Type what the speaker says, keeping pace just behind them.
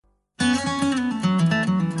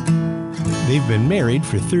They've been married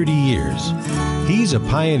for 30 years. He's a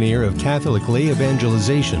pioneer of Catholic lay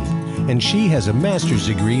evangelization, and she has a master's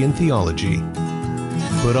degree in theology.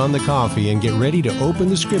 Put on the coffee and get ready to open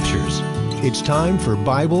the scriptures. It's time for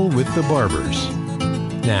Bible with the Barbers.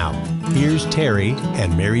 Now, here's Terry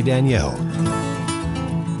and Mary Danielle.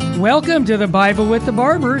 Welcome to the Bible with the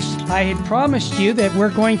Barbers. I had promised you that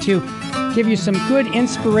we're going to give you some good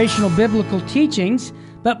inspirational biblical teachings.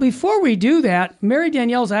 But before we do that, Mary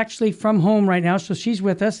Danielle's actually from home right now, so she's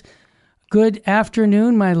with us. Good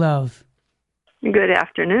afternoon, my love. Good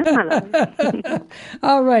afternoon, my love.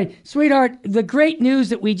 All right, sweetheart, the great news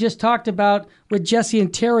that we just talked about with Jesse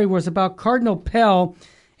and Terry was about Cardinal Pell.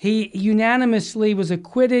 He unanimously was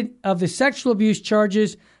acquitted of the sexual abuse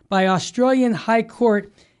charges by Australian High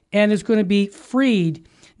Court and is going to be freed.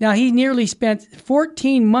 Now, he nearly spent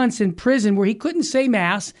 14 months in prison where he couldn't say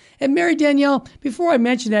Mass. And Mary Danielle, before I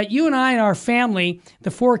mention that, you and I and our family, the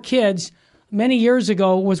 4 kids, many years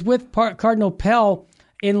ago, was with Cardinal Pell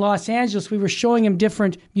in Los Angeles. We were showing him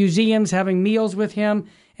different museums, having meals with him,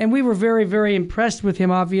 and we were very, very impressed with him,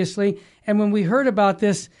 obviously. And when we heard about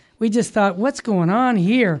this, we just thought, what's going on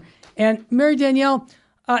here? And Mary Danielle,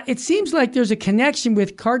 it seems like there's a connection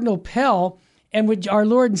with Cardinal Pell and with our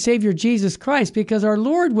Lord and Savior Jesus Christ, because our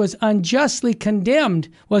Lord was unjustly condemned,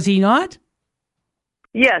 was he not?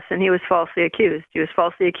 Yes, and he was falsely accused. He was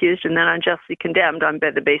falsely accused and then unjustly condemned on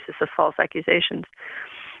the basis of false accusations.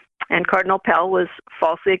 And Cardinal Pell was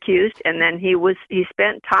falsely accused, and then he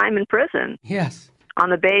spent time in prison. Yes. On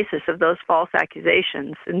the basis of those false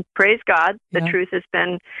accusations. And praise God, the truth has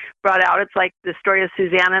been brought out. It's like the story of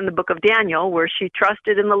Susanna in the book of Daniel, where she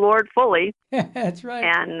trusted in the Lord fully. That's right.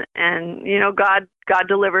 And you know, God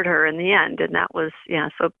delivered her in the end. And that was,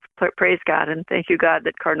 so praise God. And thank you, God,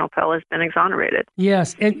 that Cardinal Pell has been exonerated.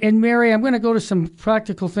 Yes. And Mary, I'm going to go to some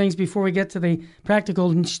practical things before we get to the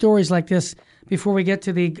practical stories like this, before we get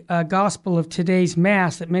to the gospel of today's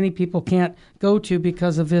Mass that many people can't go to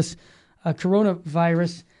because of this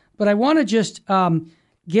coronavirus. But I want to just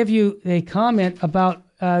give you a comment about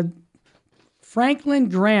Franklin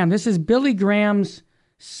Graham. This is Billy Graham's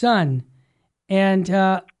son. And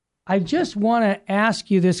I just want to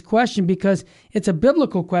ask you this question because it's a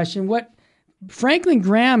biblical question. What Franklin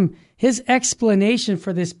Graham, his explanation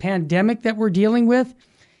for this pandemic that we're dealing with,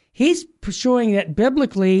 he's showing that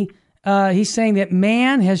biblically, he's saying that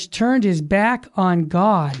man has turned his back on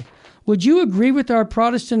God. Would you agree with our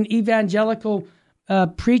Protestant evangelical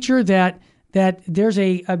preacher that there's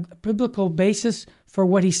a biblical basis for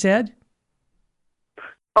what he said?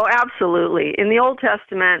 Oh, absolutely. In the Old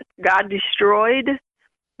Testament, God destroyed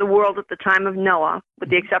the world at the time of Noah, with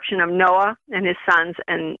the exception of Noah and his sons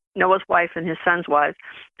and Noah's wife and his sons' wives.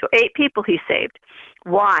 So 8 people he saved.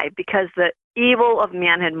 Why? Because the evil of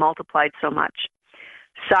man had multiplied so much.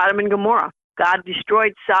 Sodom and Gomorrah. God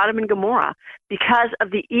destroyed Sodom and Gomorrah because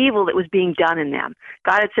of the evil that was being done in them.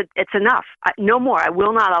 God had said, it's enough. No more. I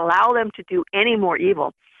will not allow them to do any more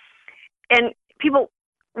evil. And people,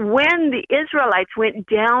 when the Israelites went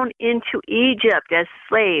down into Egypt as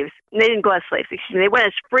slaves, they didn't go as slaves, they went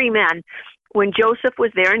as free men. When Joseph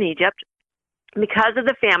was there in Egypt, because of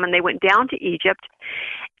the famine, they went down to Egypt.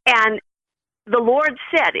 And the Lord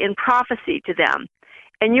said in prophecy to them,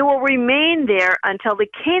 and you will remain there until the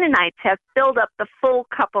Canaanites have filled up the full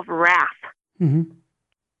cup of wrath. Mm-hmm.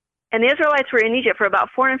 And the Israelites were in Egypt for about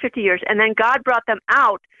 450 years, and then God brought them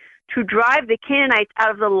out to drive the Canaanites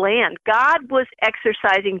out of the land. God was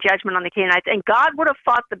exercising judgment on the Canaanites, and God would have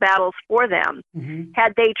fought the battles for them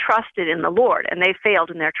had they trusted in the Lord, and they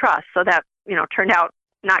failed in their trust. So that, turned out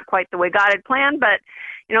not quite the way God had planned, but,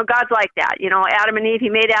 God's like that. Adam and Eve, he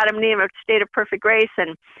made Adam and Eve in a state of perfect grace,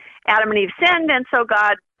 and Adam and Eve sinned, and so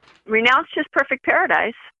God renounced his perfect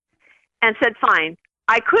paradise and said, fine,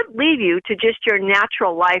 I could leave you to just your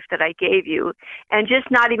natural life that I gave you and just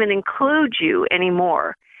not even include you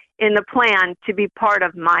anymore in the plan to be part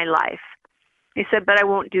of my life. He said, but I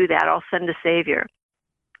won't do that. I'll send a Savior.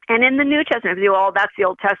 And in the New Testament, that's the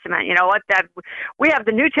Old Testament. You know what? That we have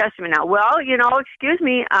the New Testament now. Well, excuse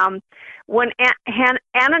me. When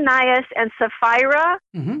Ananias and Sapphira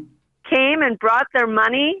came and brought their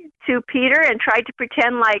money to Peter and tried to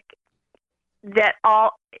pretend like that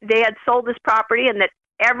they had sold this property and that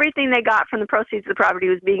everything they got from the proceeds of the property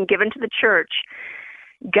was being given to the church,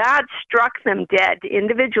 God struck them dead.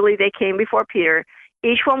 Individually, they came before Peter.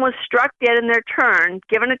 Each one was struck dead in their turn,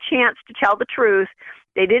 given a chance to tell the truth.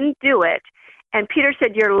 They didn't do it. And Peter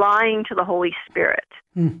said, you're lying to the Holy Spirit.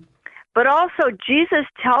 But also, Jesus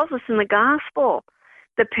tells us in the gospel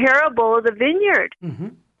the parable of the vineyard.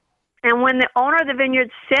 And when the owner of the vineyard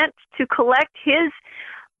sent to collect his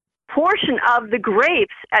portion of the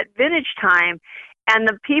grapes at vintage time, and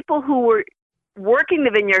the people who were working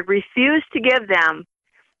the vineyard refused to give them,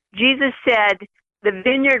 Jesus said, the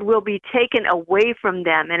vineyard will be taken away from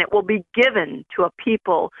them, and it will be given to a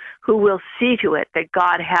people who will see to it that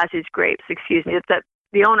God has his grapes, that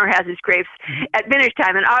the owner has his grapes at vintage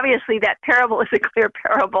time. And obviously that parable is a clear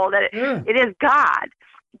parable that it is God.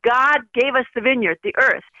 God gave us the vineyard, the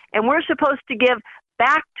earth, and we're supposed to give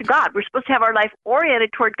back to God. We're supposed to have our life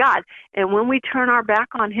oriented toward God. And when we turn our back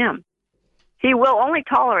on him, he will only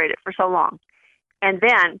tolerate it for so long. And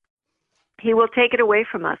then he will take it away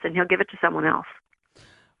from us, and he'll give it to someone else.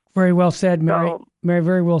 Very well said, Mary. Mary,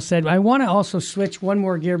 very well said. I want to also switch one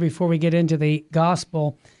more gear before we get into the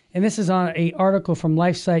gospel. And this is on an article from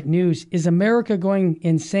LifeSite News. Is America going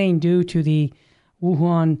insane due to the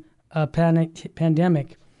Wuhan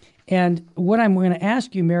pandemic? And what I'm going to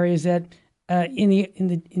ask you, Mary, is that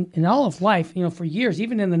in all of life, for years,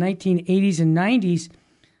 even in the 1980s and 90s,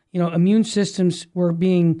 immune systems were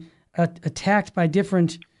being attacked by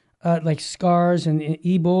different like SCARS and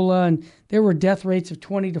Ebola, and there were death rates of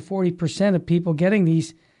 20 to 40% of people getting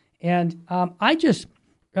these. And I just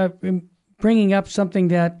am bringing up something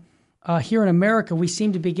that here in America, we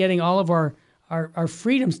seem to be getting all of our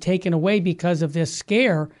freedoms taken away because of this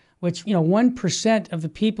scare, which, 1% of the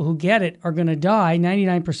people who get it are going to die.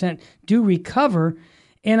 99% do recover.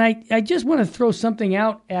 And I just want to throw something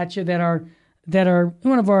out at you that are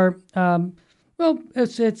one of our,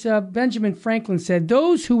 it's Benjamin Franklin said,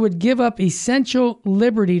 those who would give up essential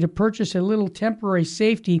liberty to purchase a little temporary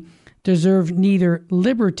safety deserve neither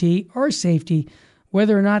liberty or safety.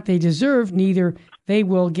 Whether or not they deserve neither, they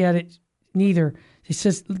will get it neither. He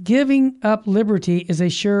says, giving up liberty is a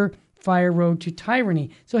surefire road to tyranny.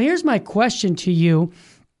 So here's my question to you.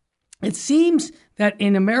 It seems that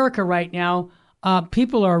in America right now,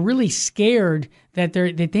 people are really scared that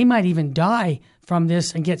they might even die from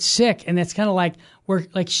this and get sick. And that's kind of like we're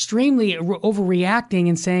like extremely overreacting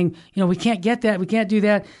and saying, we can't get that, we can't do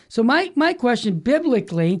that. So my question,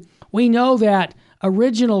 biblically, we know that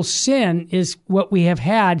original sin is what we have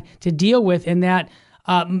had to deal with, and that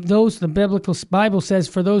the biblical Bible says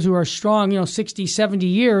for those who are strong, 60, 70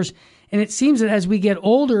 years. And it seems that as we get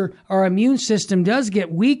older, our immune system does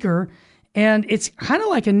get weaker. And it's kind of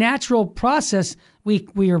like a natural process.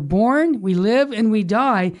 We are born, we live, and we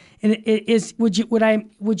die. And it is. Would you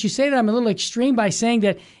say that I'm a little extreme by saying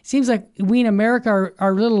that it seems like we in America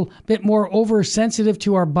are a little bit more oversensitive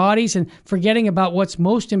to our bodies and forgetting about what's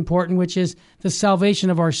most important, which is the salvation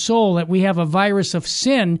of our soul? That we have a virus of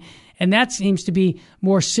sin, and that seems to be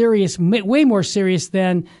more serious, way more serious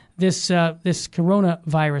than this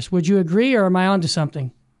coronavirus. Would you agree, or am I onto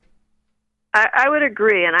something? I would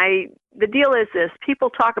agree, and the deal is this. People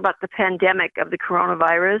talk about the pandemic of the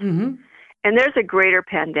coronavirus, and there's a greater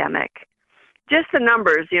pandemic. Just the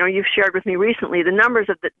numbers, you've shared with me recently, the numbers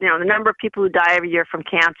of the number of people who die every year from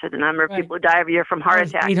cancer, the number of people who die every year from heart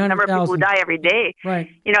attacks, the number of people who die every day. Right.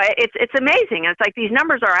 It's amazing. It's like these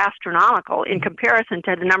numbers are astronomical in comparison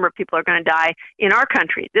to the number of people who are going to die in our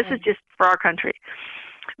country. This is just for our country.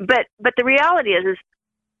 But the reality is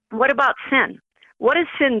what about sin? What does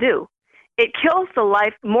sin do? It kills the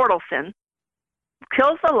life, mortal sin,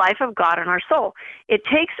 kills the life of God in our soul. It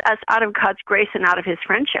takes us out of God's grace and out of his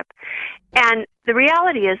friendship. And the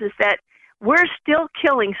reality is that we're still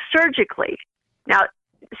killing surgically. Now,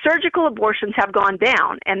 surgical abortions have gone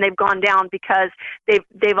down, and they've gone down because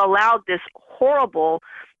they've allowed this horrible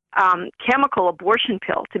chemical abortion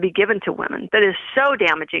pill to be given to women that is so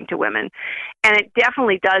damaging to women, and it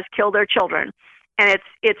definitely does kill their children. And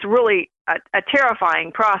it's really a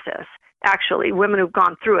terrifying process. Actually, women who've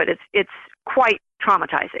gone through it, it's quite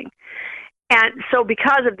traumatizing. And so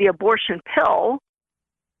because of the abortion pill,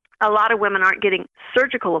 a lot of women aren't getting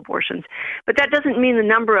surgical abortions. But that doesn't mean the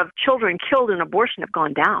number of children killed in abortion have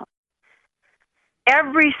gone down.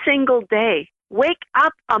 Every single day, wake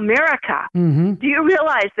up, America. Do you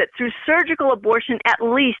realize that through surgical abortion, at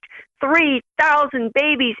least 3,000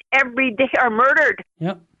 babies every day are murdered?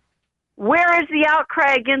 Yep. Where is the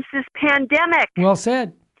outcry against this pandemic? Well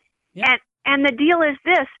said. Yep. And the deal is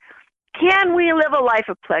this. Can we live a life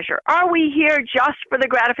of pleasure? Are we here just for the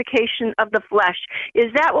gratification of the flesh? Is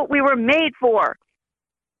that what we were made for?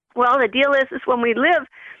 Well, the deal is when we live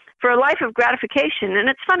for a life of gratification, and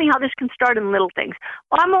it's funny how this can start in little things.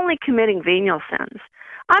 Well, I'm only committing venial sins.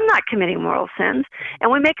 I'm not committing moral sins. And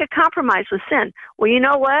we make a compromise with sin. Well, you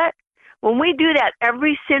know what? When we do that,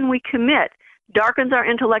 every sin we commit darkens our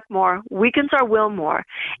intellect more, weakens our will more,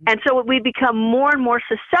 and so we become more and more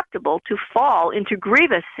susceptible to fall into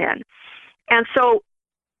grievous sin. And so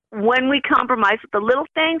when we compromise with the little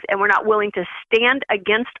things and we're not willing to stand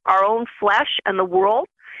against our own flesh and the world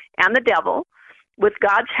and the devil with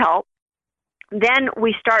God's help, then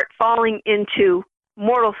we start falling into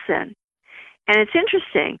mortal sin. And it's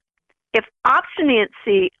interesting. If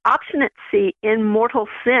obstinacy in mortal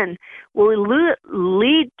sin will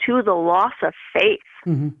lead to the loss of faith.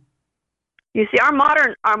 Mm-hmm. You see, our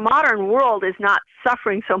modern world is not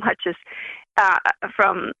suffering so much as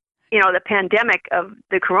from the pandemic of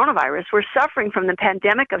the coronavirus. We're suffering from the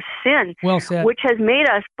pandemic of sin, which has made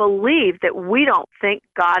us believe that we don't think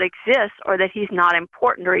God exists, or that He's not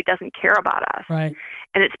important, or He doesn't care about us. Right.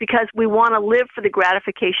 And it's because we want to live for the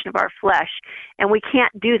gratification of our flesh, and we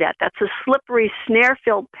can't do that. That's a slippery,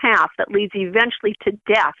 snare-filled path that leads eventually to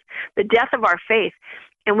death, the death of our faith.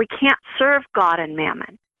 And we can't serve God and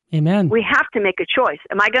mammon. Amen. We have to make a choice.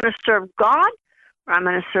 Am I going to serve God, or am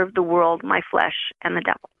I going to serve the world, my flesh, and the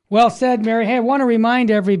devil? Well said, Mary. Hey, I want to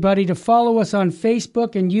remind everybody to follow us on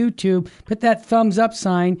Facebook and YouTube. Put that thumbs up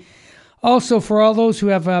sign. Also, for all those who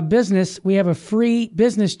have a business, we have a free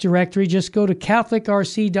business directory. Just go to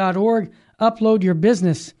catholicrc.org, upload your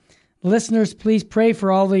business. Listeners, please pray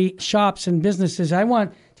for all the shops and businesses. I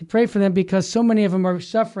want to pray for them because so many of them are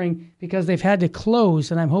suffering because they've had to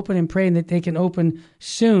close, and I'm hoping and praying that they can open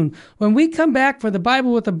soon. When we come back for the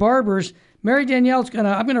Bible with the Barbers, Mary Danielle's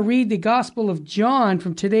I'm going to read the Gospel of John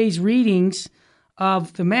from today's readings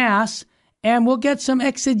of the Mass, and we'll get some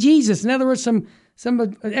exegesis. In other words, some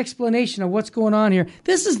explanation of what's going on here.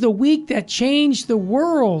 This is the week that changed the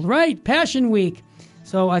world, right? Passion Week.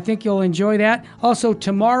 So I think you'll enjoy that. Also,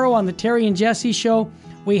 tomorrow on the Terry and Jesse Show,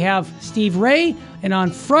 we have Steve Ray, and on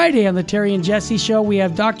Friday on the Terry and Jesse Show, we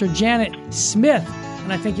have Dr. Janet Smith.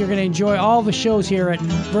 And I think you're going to enjoy all the shows here at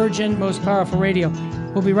Virgin Most Powerful Radio.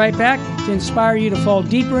 We'll be right back to inspire you to fall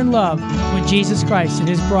deeper in love with Jesus Christ and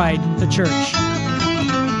His bride, the church.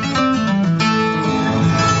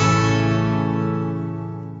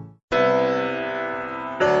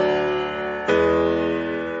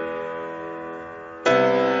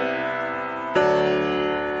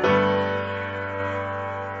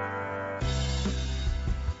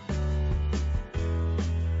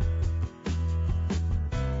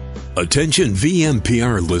 Attention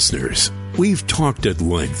VMPR listeners. We've talked at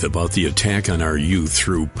length about the attack on our youth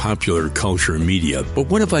through popular culture media, but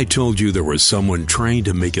what if I told you there was someone trying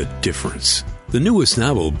to make a difference? The newest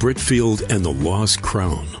novel, Britfield and the Lost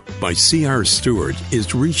Crown, by C.R. Stewart,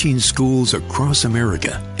 is reaching schools across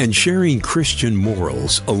America and sharing Christian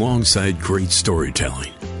morals alongside great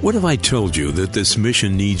storytelling. What if I told you that this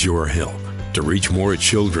mission needs your help? To reach more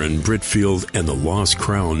children, Britfield and the Lost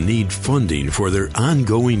Crown need funding for their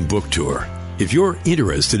ongoing book tour. If you're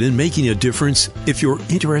interested in making a difference, if you're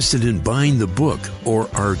interested in buying the book, or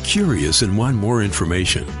are curious and want more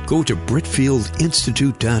information, go to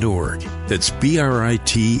BritfieldInstitute.org. That's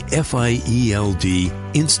BRITFIELD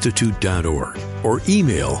Institute.org. Or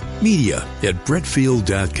email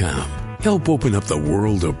media@Britfield.com. Help open up the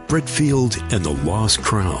world of Britfield and the Lost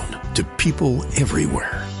Crown to people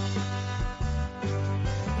everywhere.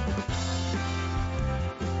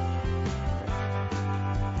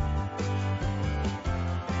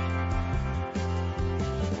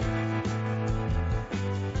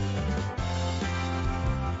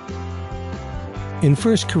 In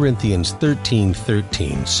 1 Corinthians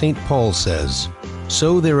 13:13, St. Paul says,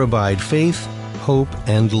 "So there abide faith, hope,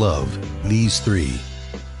 and love, these three."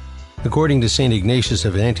 According to St. Ignatius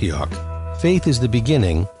of Antioch, faith is the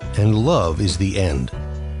beginning and love is the end.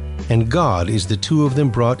 And God is the two of them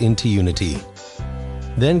brought into unity.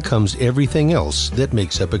 Then comes everything else that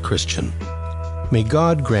makes up a Christian. May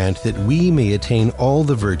God grant that we may attain all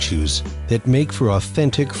the virtues that make for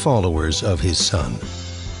authentic followers of His Son.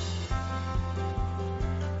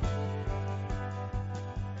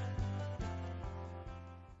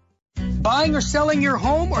 Buying or selling your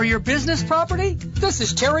home or your business property? This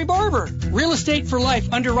is Terry Barber. Real Estate for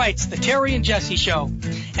Life underwrites the Terry and Jesse Show.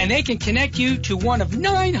 And they can connect you to one of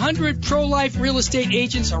 900 pro-life real estate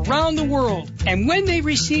agents around the world. And when they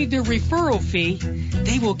receive their referral fee,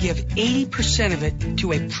 they will give 80% of it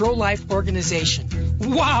to a pro-life organization.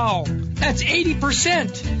 Wow! That's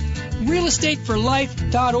 80%!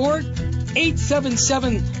 realestateforlife.org,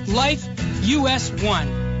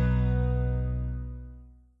 877-LIFE-US1.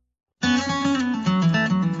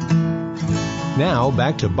 Now,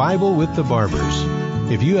 back to Bible with the Barbers.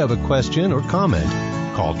 If you have a question or comment,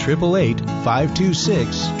 call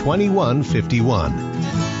 888-526-2151.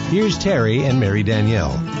 Here's Terry and Mary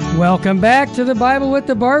Danielle. Welcome back to the Bible with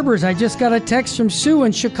the Barbers. I just got a text from Sue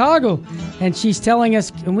in Chicago, and she's telling us,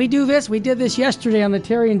 can we do this? We did this yesterday on the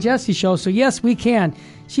Terry and Jesse Show, so yes, we can.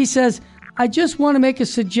 She says, I just want to make a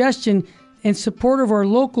suggestion in support of our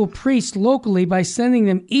local priests locally by sending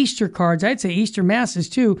them Easter cards. I'd say Easter masses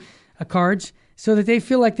too, cards, so that they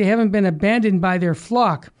feel like they haven't been abandoned by their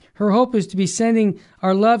flock. Her hope is to be sending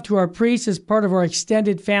our love to our priests as part of our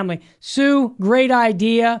extended family. Sue, great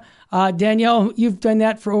idea. Danielle, you've done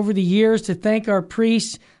that for over the years to thank our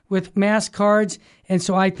priests with mass cards. And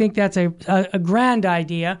so I think that's a grand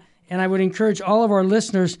idea. And I would encourage all of our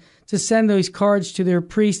listeners to send those cards to their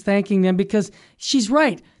priests, thanking them, because she's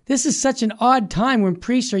right. This is such an odd time when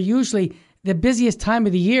priests are usually the busiest time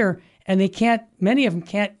of the year, and many of them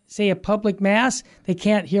can't say a public mass. They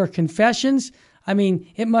can't hear confessions. I mean,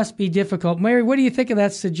 it must be difficult. Mary, what do you think of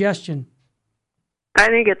that suggestion? I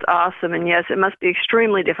think it's awesome, and yes, it must be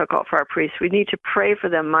extremely difficult for our priests. We need to pray for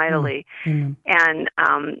them mightily, and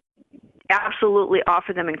absolutely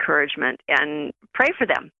offer them encouragement and pray for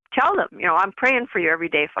them. Tell them, I'm praying for you every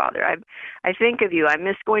day, Father. I think of you. I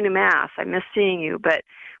miss going to Mass. I miss seeing you, but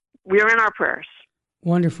we're in our prayers.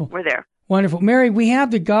 Wonderful. We're there. Wonderful. Mary, we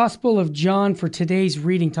have the Gospel of John for today's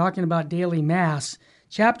reading, talking about daily Mass,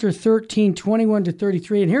 chapter 13, 21 to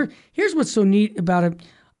 33. And here's what's so neat about it.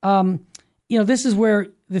 This is where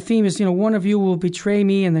the theme is, one of you will betray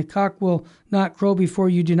me and the cock will not crow before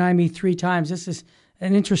you deny me 3 times. This is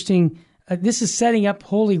an interesting, this is setting up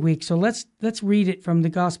Holy Week. So let's read it from the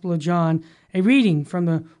Gospel of John, a reading from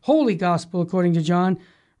the Holy Gospel according to John.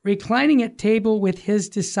 Reclining at table with his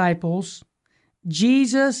disciples,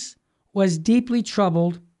 Jesus was deeply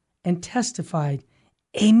troubled and testified,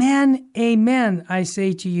 "Amen, amen, I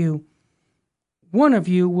say to you, one of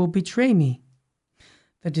you will betray me."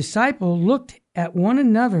 The disciples looked at one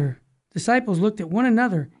another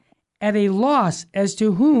at a loss as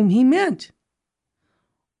to whom he meant.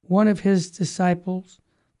 One of his disciples,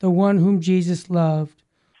 the one whom Jesus loved,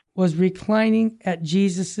 was reclining at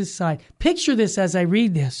Jesus' side. Picture this as I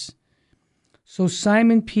read this. So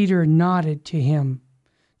Simon Peter nodded to him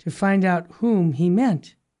to find out whom he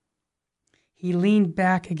meant. He leaned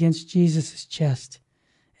back against Jesus' chest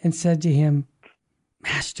and said to him,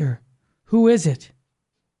 "Master, who is it?"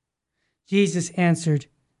 Jesus answered,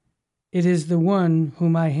 "It is the one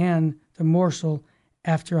whom I hand the morsel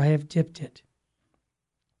after I have dipped it."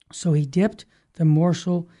 So he dipped the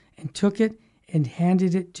morsel and took it and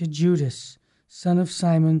handed it to Judas, son of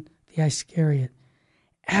Simon the Iscariot.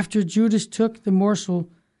 After Judas took the morsel,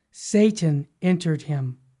 Satan entered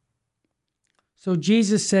him. So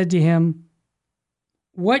Jesus said to him,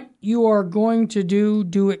 "What you are going to do,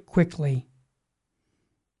 do it quickly."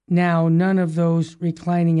 Now none of those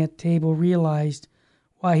reclining at table realized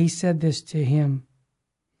why he said this to him.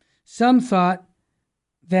 Some thought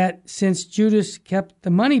that since Judas kept the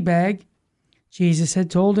money bag, Jesus had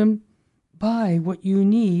told him, "Buy what you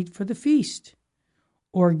need for the feast,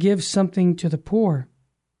 or give something to the poor."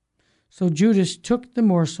 So Judas took the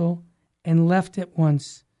morsel and left at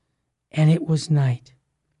once, and it was night.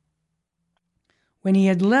 When he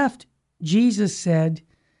had left, Jesus said,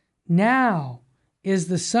 "Now is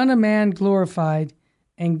the Son of Man glorified,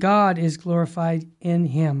 and God is glorified in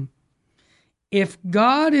him. If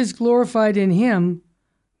God is glorified in him,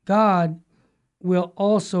 God will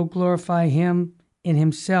also glorify him in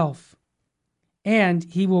himself, and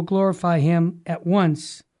he will glorify him at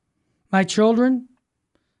once. My children,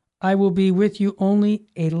 I will be with you only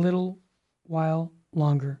a little while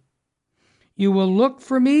longer. You will look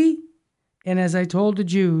for me, and as I told the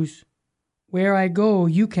Jews, where I go,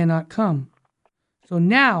 you cannot come. So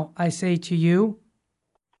now I say to you,"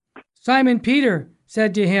 Simon Peter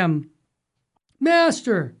said to him,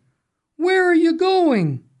 "Master, where are you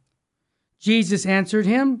going?" Jesus answered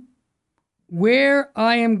him, "Where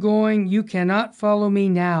I am going, you cannot follow me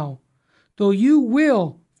now, though you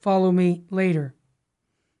will follow me later."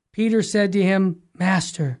 Peter said to him,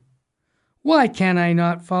 "Master, why can I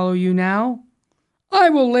not follow you now? I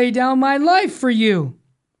will lay down my life for you."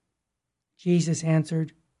 Jesus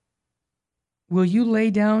answered, "Will you lay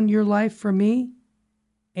down your life for me?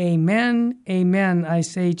 Amen, amen, I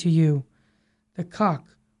say to you, the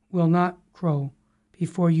cock will not crow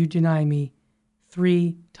before you deny me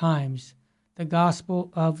 3 times. The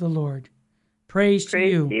gospel of the Lord. Praise to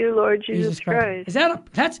you, Lord Jesus Christ.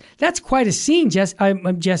 Is that's quite a scene,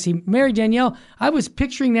 Jesse. Mary Danielle, I was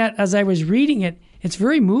picturing that as I was reading it. It's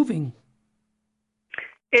very moving.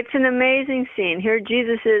 It's an amazing scene. Here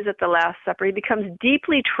Jesus is at the Last Supper. He becomes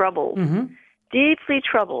deeply troubled, deeply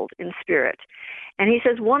troubled in spirit. And he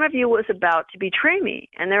says, one of you was about to betray me.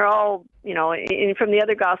 And they're all, from the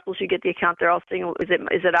other Gospels, you get the account, they're all saying, is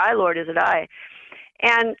it I, Lord, is it I?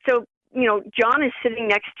 And so, John is sitting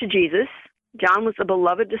next to Jesus, John was the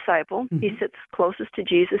beloved disciple. Mm-hmm. He sits closest to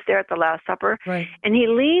Jesus there at the Last Supper. Right. And he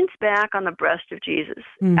leans back on the breast of Jesus.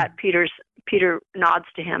 Peter nods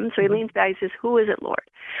to him. So he leans back and says, "Who is it, Lord?"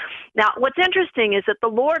 Now, what's interesting is that the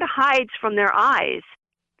Lord hides from their eyes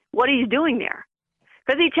what he's doing there.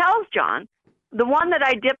 Because he tells John, the one that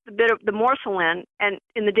I dip the bit of the morsel in and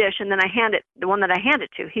in the dish, and then the one that I hand it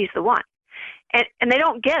to, he's the one. And they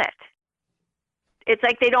don't get it. It's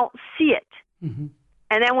like they don't see it. Mm-hmm.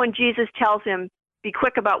 And then when Jesus tells him, "Be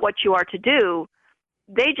quick about what you are to do,"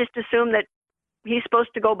 they just assume that he's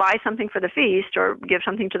supposed to go buy something for the feast or give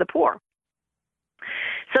something to the poor.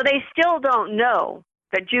 So they still don't know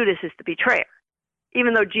that Judas is the betrayer,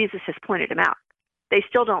 even though Jesus has pointed him out. They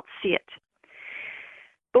still don't see it.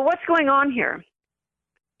 But what's going on here?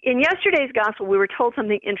 In yesterday's gospel, we were told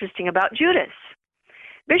something interesting about Judas.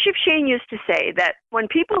 Bishop Sheen used to say that when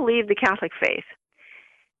people leave the Catholic faith,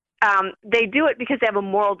 they do it because they have a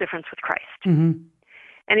moral difference with Christ. Mm-hmm.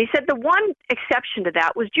 And he said the one exception to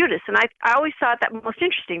that was Judas. And I always thought that most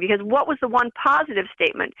interesting, because what was the one positive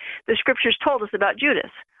statement the Scriptures told us about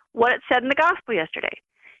Judas? What it said in the gospel yesterday.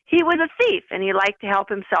 He was a thief, and he liked to help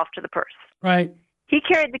himself to the purse. Right. He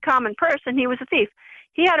carried the common purse, and he was a thief.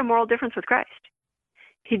 He had a moral difference with Christ.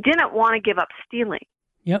 He didn't want to give up stealing.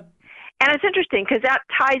 Yep. And it's interesting because that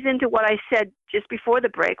ties into what I said just before the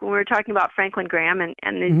break when we were talking about Franklin Graham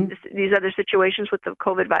and these other situations with the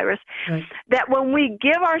COVID virus, right. That when we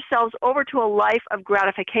give ourselves over to a life of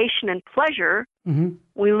gratification and pleasure,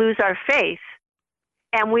 we lose our faith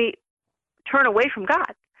and we turn away from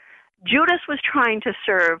God. Judas was trying to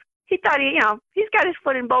serve. He thought, he's got his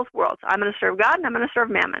foot in both worlds. I'm going to serve God and I'm going to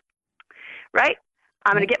serve Mammon, right?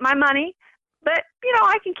 I'm going to get my money, but,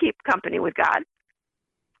 I can keep company with God.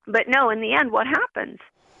 But no, in the end, what happens?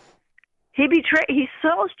 He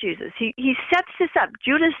sells Jesus. He sets this up.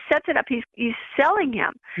 Judas sets it up. He's selling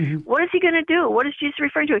him. Mm-hmm. What is he going to do? What is Jesus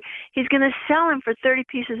referring to? He's going to sell him for 30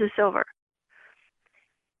 pieces of silver.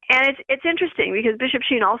 And it's interesting because Bishop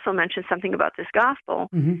Sheen also mentioned something about this gospel,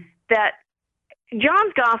 that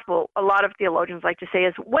John's gospel, a lot of theologians like to say,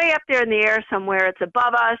 is way up there in the air somewhere. It's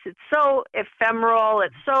above us. It's so ephemeral.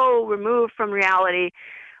 It's so removed from reality.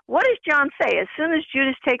 What does John say? As soon as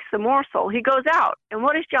Judas takes the morsel, he goes out. And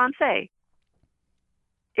what does John say?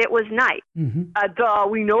 It was night.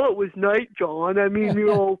 We know it was night, John. I mean,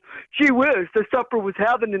 gee whiz, the supper was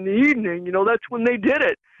happening in the evening. That's when they did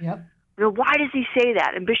it. Yep. Why does he say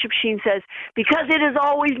that? And Bishop Sheen says, because it is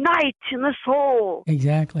always night in the soul.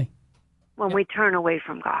 Exactly. When we turn away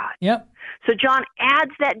from God. Yep. So John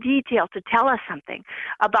adds that detail to tell us something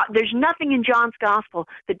about, there's nothing in John's gospel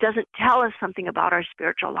that doesn't tell us something about our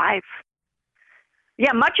spiritual life.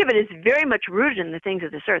 Yeah, much of it is very much rooted in the things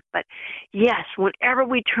of this earth. But yes, whenever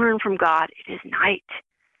we turn from God, it is night.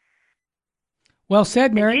 Well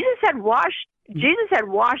said, Mary. And Jesus had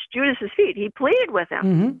washed Judas's feet. He pleaded with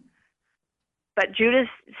him. But Judas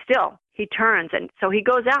still, he turns. And so he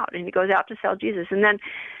goes out to sell Jesus. And then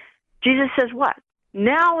Jesus says what?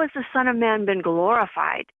 Now has the Son of Man been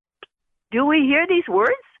glorified. Do we hear these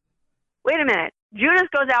words? Wait a minute. Judas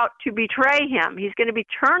goes out to betray him. He's going to be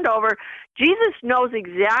turned over. Jesus knows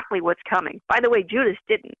exactly what's coming. By the way, Judas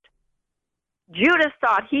didn't. Judas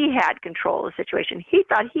thought he had control of the situation. He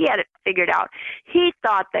thought he had it figured out. He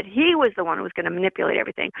thought that he was the one who was going to manipulate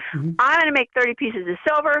everything. I'm going to make 30 pieces of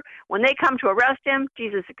silver. When they come to arrest him,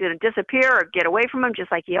 Jesus is going to disappear or get away from him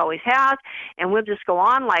just like he always has, and we'll just go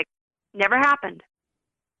on like never happened.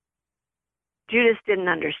 Judas didn't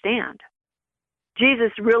understand.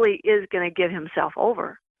 Jesus really is going to give himself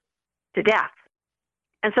over to death.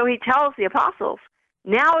 And so he tells the apostles,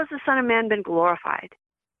 now has the Son of Man been glorified.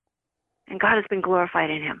 And God has been glorified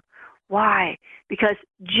in him. Why? Because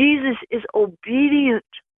Jesus is obedient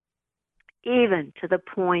even to the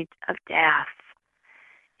point of death.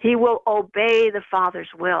 He will obey the Father's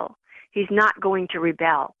will. He's not going to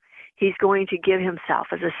rebel. He's going to give himself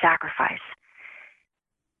as a sacrifice.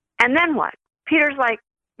 And then what? Peter's like,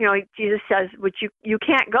 Jesus says, which you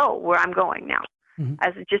can't go where I'm going now.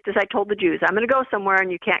 Just as I told the Jews, I'm going to go somewhere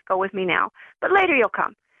and you can't go with me now. But later you'll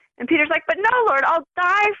come. And Peter's like, but no, Lord, I'll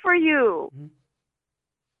die for you.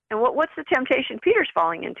 And what's the temptation Peter's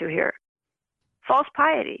falling into here? False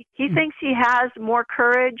piety. He thinks he has more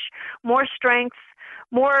courage, more strength,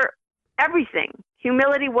 more everything,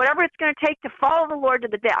 humility, whatever it's going to take to follow the Lord to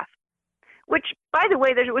the death. Which, by the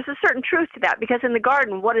way, there was a certain truth to that, because in the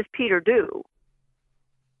garden, what does Peter do?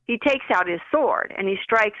 He takes out his sword and he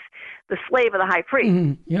strikes the slave of the high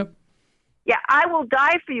priest. Yep. Yeah, I will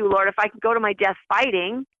die for you, Lord, if I can go to my death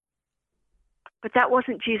fighting. But that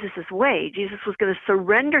wasn't Jesus' way. Jesus was going to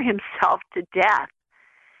surrender himself to death.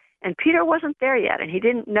 And Peter wasn't there yet, and he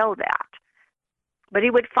didn't know that. But he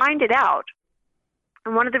would find it out.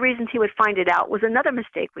 And one of the reasons he would find it out was another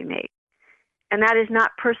mistake we made, and that is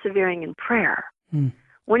not persevering in prayer.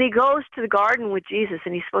 When he goes to the garden with Jesus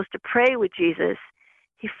and he's supposed to pray with Jesus,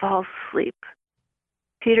 he falls asleep.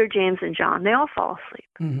 Peter, James, and John, they all fall asleep.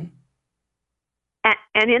 Mm-hmm.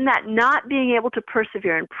 And in that not being able to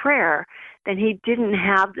persevere in prayer, then he didn't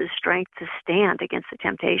have the strength to stand against the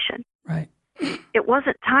temptation. Right. It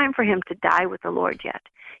wasn't time for him to die with the Lord yet.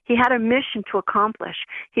 He had a mission to accomplish.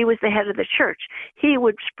 He was the head of the church. He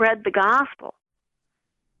would spread the gospel.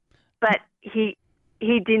 But he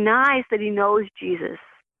denies that he knows Jesus.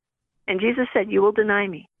 And Jesus said, "You will deny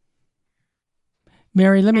me."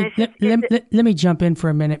 Mary, let me jump in for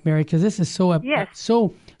a minute, Mary, because this is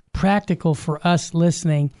so practical for us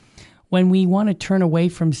listening. When we want to turn away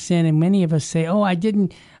from sin, and many of us say, "Oh, I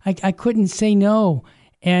couldn't say no,"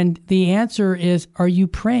 and the answer is, "Are you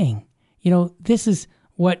praying?" This is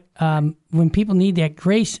what when people need that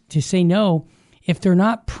grace to say no. If they're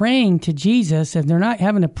not praying to Jesus, if they're not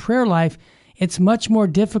having a prayer life, it's much more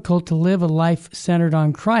difficult to live a life centered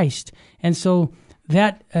on Christ. And so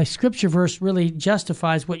that scripture verse really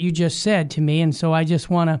justifies what you just said to me. And so I just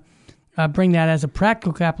want to bring that as a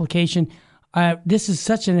practical application. This is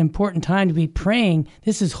such an important time to be praying.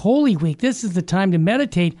 This is Holy Week. This is the time to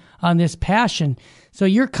meditate on this passion. So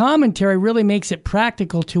your commentary really makes it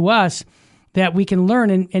practical to us that we can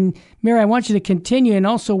learn. And Mary, I want you to continue. And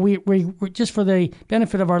also, we just for the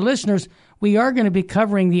benefit of our listeners, we are going to be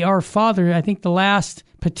covering the Our Father, I think the last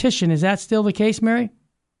petition. Is that still the case, Mary?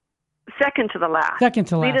 Second to the last. Second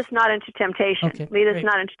to last. Lead us not into temptation. Okay, Lead us great.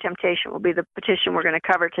 not into temptation will be the petition we're going to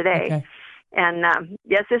cover today. Okay. And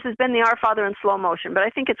yes, this has been the Our Father in slow motion, but I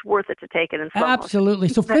think it's worth it to take it in slow motion. Absolutely.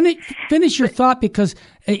 So finish your thought, because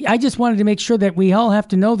I just wanted to make sure that we all have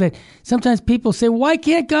to know that sometimes people say, "Why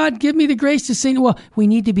can't God give me the grace to say no?" Well, we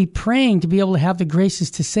need to be praying to be able to have the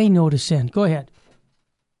graces to say no to sin. Go ahead.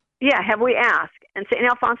 Yeah, have we asked? And St.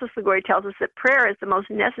 Alphonsus Liguori tells us that prayer is the most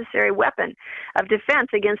necessary weapon of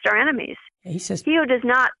defense against our enemies. He says, "He who does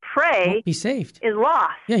not pray won't be saved." is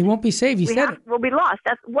lost. Yeah, he won't be saved. He said it. Will be lost.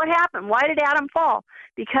 That's what happened. Why did Adam fall?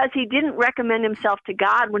 Because he didn't recommend himself to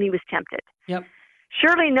God when he was tempted. Yep.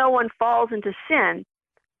 Surely no one falls into sin,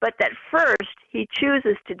 but that first he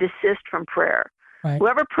chooses to desist from prayer. Right.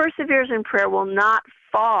 Whoever perseveres in prayer will not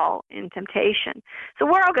fall in temptation. So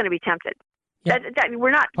we're all going to be tempted. Yep.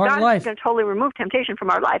 We're not. Part of God life. is going to totally remove temptation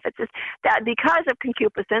from our life. It's just that because of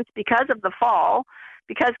concupiscence, because of the fall,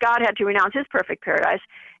 because God had to renounce His perfect paradise,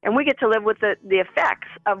 and we get to live with the effects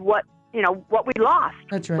of what we lost.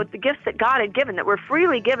 That's right. With the gifts that God had given, that were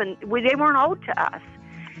freely given, they weren't owed to us,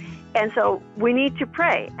 and so we need to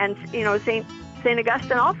pray. And Saint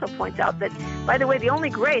Augustine also points out that, by the way, the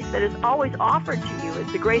only grace that is always offered to you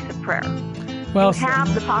is the grace of prayer. Well, we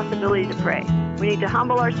have the possibility to pray. We need to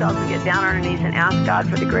humble ourselves and get down on our knees and ask God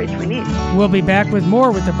for the grace we need. We'll be back with more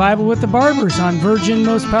with the Bible with the Barbers on Virgin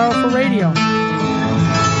Most Powerful Radio.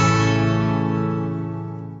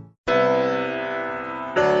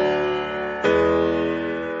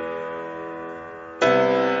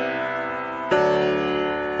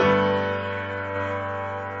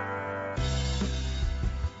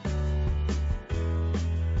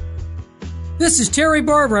 This is Terry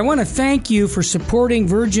Barber. I want to thank you for supporting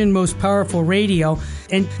Virgin Most Powerful Radio.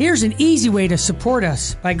 And here's an easy way to support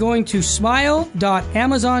us by going to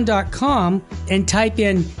smile.amazon.com and type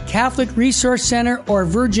in Catholic Resource Center or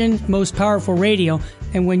Virgin Most Powerful Radio.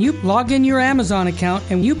 And when you log in your Amazon account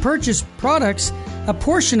and you purchase products, a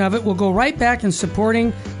portion of it will go right back in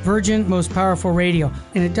supporting Virgin Most Powerful Radio.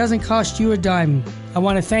 And it doesn't cost you a dime. I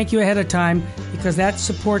want to thank you ahead of time because that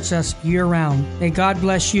supports us year-round. May God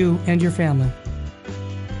bless you and your family.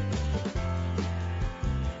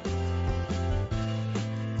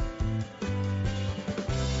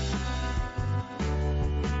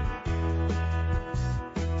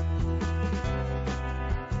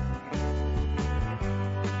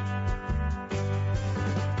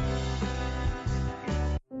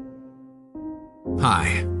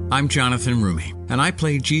 Hi, I'm Jonathan Rumi, and I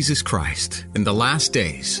play Jesus Christ in The Last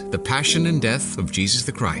Days, The Passion and Death of Jesus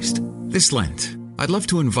the Christ. This Lent, I'd love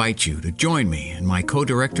to invite you to join me and my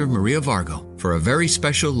co-director Maria Vargo for a very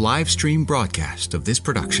special live stream broadcast of this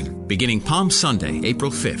production. Beginning Palm Sunday,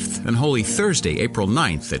 April 5th, and Holy Thursday, April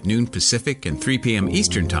 9th at noon Pacific and 3 p.m.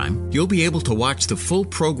 Eastern Time, you'll be able to watch the full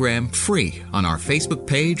program free on our Facebook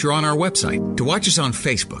page or on our website. To watch us on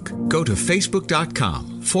Facebook, go to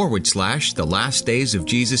facebook.com/The Last Days of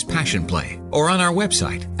Jesus Passion Play, or on our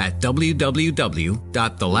website at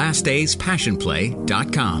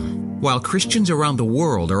www.thelastdayspassionplay.com. While Christians around the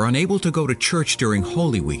world are unable to go to church during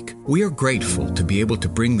Holy Week, we are grateful to be able to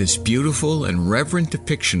bring this beautiful and reverent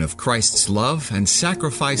depiction of Christ's love and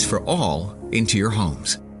sacrifice for all into your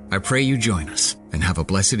homes. I pray you join us and have a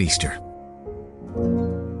blessed Easter.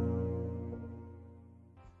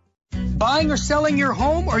 Buying or selling your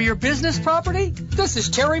home or your business property? This is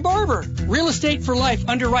Terry Barber. Real Estate for Life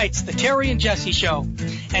underwrites the Terry and Jesse Show.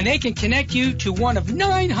 And they can connect you to one of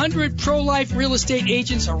 900 pro-life real estate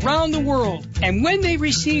agents around the world. And when they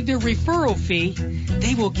receive their referral fee,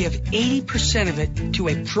 they will give 80% of it to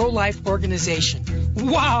a pro-life organization.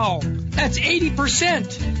 Wow! That's 80%!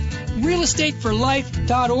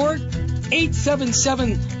 realestateforlife.org,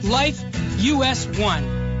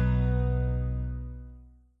 877-LIFE-US1.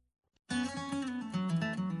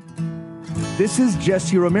 This is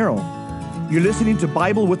Jesse Romero. You're listening to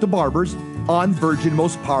Bible with the Barbers on Virgin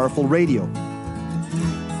Most Powerful Radio.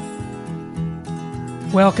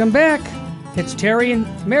 Welcome back. It's Terry and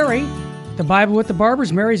Mary, the Bible with the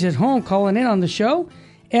Barbers. Mary's at home calling in on the show.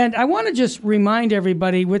 And I want to just remind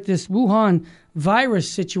everybody with this Wuhan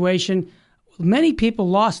virus situation, many people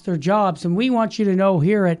lost their jobs. And we want you to know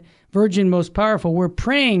here at Virgin Most Powerful, we're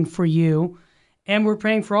praying for you. And we're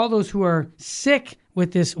praying for all those who are sick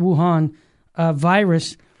with this Wuhan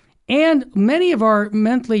virus. And many of our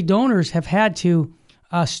monthly donors have had to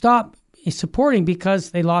stop supporting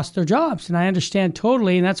because they lost their jobs. And I understand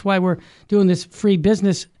totally. And that's why we're doing this free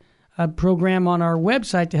business program on our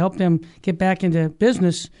website to help them get back into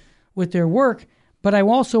business with their work. But I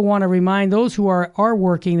also want to remind those who are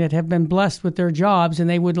working that have been blessed with their jobs and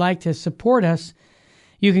they would like to support us.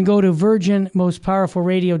 You can go to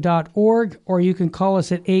virginmostpowerfulradio.org or you can call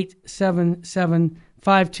us at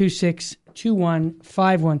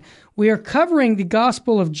 877-526-2151. We are covering the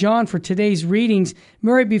Gospel of John for today's readings.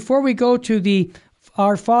 Mary, before we go to the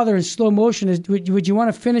Our Father in slow motion, would you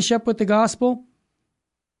want to finish up with the Gospel?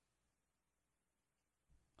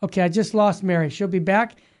 Okay, I just lost Mary. She'll be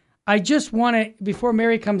back. I just want to, before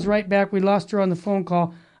Mary comes right back, we lost her on the phone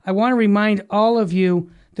call. I want to remind all of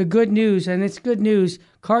you the good news, and it's good news.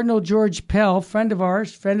 Cardinal George Pell, friend of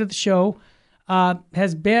ours, friend of the show,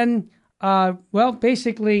 has been,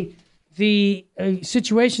 basically the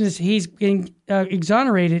situation is he's been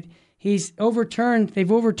exonerated. They've overturned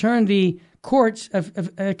the courts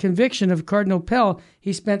of conviction of Cardinal Pell.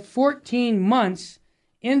 He spent 14 months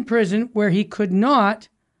in prison where he could not,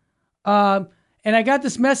 and I got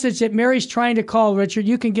this message that Mary's trying to call, Richard.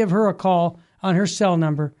 You can give her a call on her cell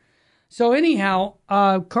number. So anyhow,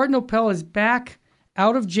 Cardinal Pell is back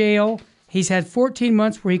out of jail. He's had 14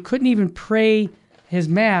 months where he couldn't even pray his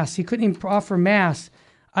Mass. He couldn't even offer Mass.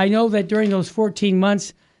 I know that during those 14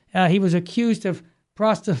 months, he was accused of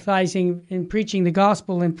proselytizing and preaching the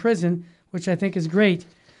gospel in prison, which I think is great.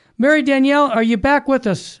 Mary Danielle, are you back with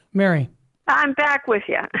us, Mary? I'm back with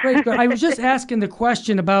you. Great. I was just asking the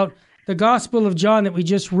question about the Gospel of John that we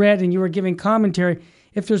just read, and you were giving commentary.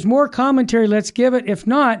 If there's more commentary, let's give it. If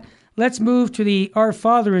not, let's move to the Our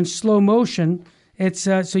Father in slow motion. It's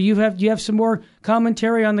so do you have some more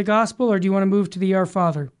commentary on the Gospel, or do you want to move to the Our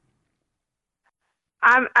Father?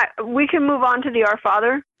 We can move on to the Our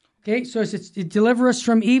Father. Okay, so it's deliver us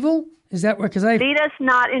from evil? Is that what? Because lead us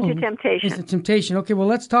not into temptation. It's temptation. Okay, well,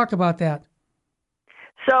 let's talk about that.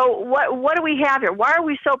 So what do we have here? Why are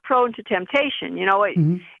we so prone to temptation? You know,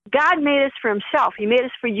 God made us for Himself. He made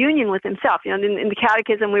us for union with Himself. You know, in the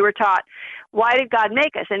Catechism we were taught, why did God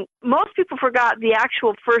make us? And most people forgot the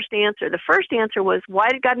actual first answer. The first answer was, why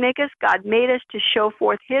did God make us? God made us to show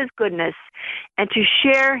forth His goodness and to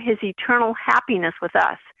share His eternal happiness with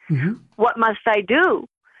us. Mm-hmm. What must I do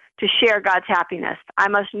to share God's happiness? I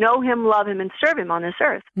must know Him, love Him, and serve Him on this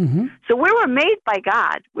earth. Mm-hmm. So we were made by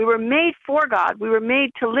God. We were made for God. We were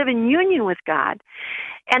made to live in union with God.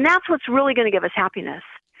 And that's what's really going to give us happiness.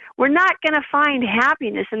 We're not going to find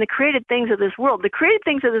happiness in the created things of this world. The created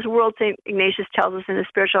things of this world, St. Ignatius tells us in his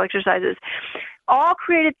spiritual exercises, all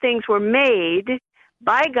created things were made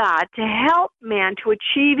by God to help man to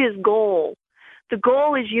achieve his goal. The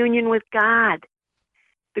goal is union with God.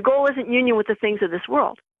 The goal isn't union with the things of this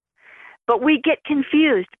world. But we get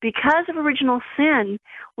confused. Because of original sin,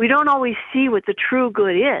 we don't always see what the true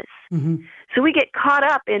good is. Mm-hmm. So we get caught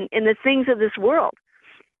up in the things of this world.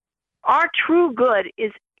 Our true good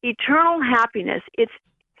is eternal happiness. It's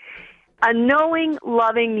a knowing,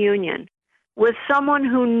 loving union with someone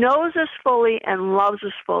who knows us fully and loves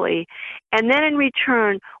us fully. And then in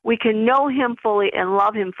return, we can know Him fully and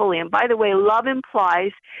love Him fully. And by the way, love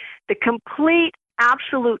implies the complete,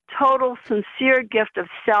 absolute, total, sincere gift of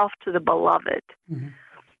self to the beloved. Mm-hmm.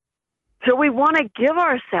 So we want to give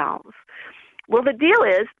ourselves. Well, the deal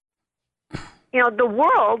is, the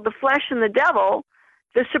world, the flesh, and the devil,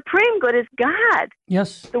 the supreme good is God.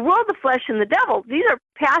 Yes. The world, the flesh, and the devil, these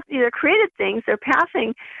are created things. They're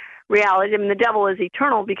passing reality. I mean, the devil is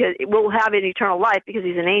eternal because it will have an eternal life because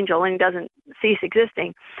he's an angel and he doesn't cease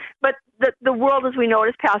existing. But the world as we know it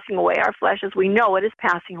is passing away. Our flesh as we know it is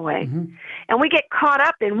passing away. Mm-hmm. And we get caught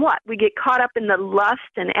up in what? We get caught up in the lust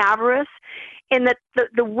and avarice, in that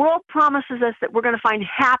the world promises us that we're going to find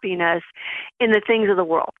happiness in the things of the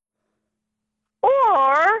world.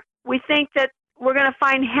 Or we think that we're going to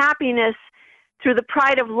find happiness through the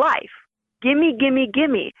pride of life. Gimme, gimme,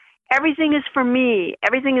 gimme. Everything is for me.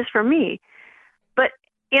 Everything is for me. But,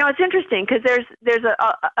 it's interesting because there's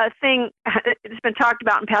a thing that's been talked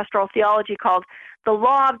about in pastoral theology called the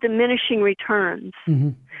law of diminishing returns.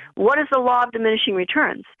 Mm-hmm. What is the law of diminishing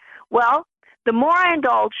returns? Well, the more I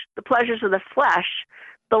indulge the pleasures of the flesh,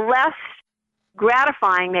 the less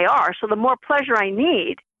gratifying they are. So the more pleasure I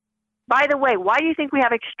need. By the way, why do you think we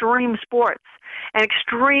have extreme sports and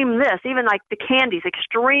extreme this, even like the candies,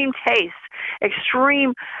 extreme tastes,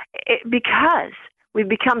 because we've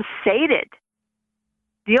become sated.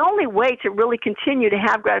 The only way to really continue to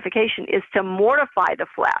have gratification is to mortify the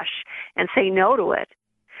flesh and say no to it.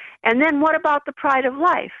 And then what about the pride of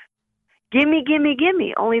life? Gimme, gimme,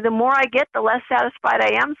 gimme. Only the more I get, the less satisfied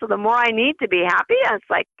I am, so the more I need to be happy. And it's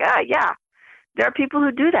like, yeah, there are people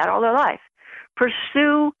who do that all their life.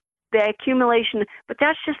 Pursue the accumulation, but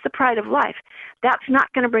that's just the pride of life. That's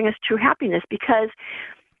not going to bring us true happiness because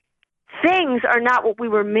things are not what we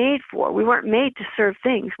were made for. We weren't made to serve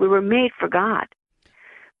things. We were made for God.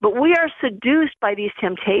 But we are seduced by these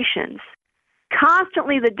temptations.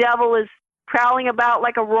 Constantly the devil is prowling about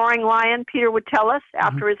like a roaring lion, Peter would tell us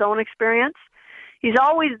after his own experience. He's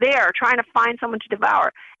always there trying to find someone to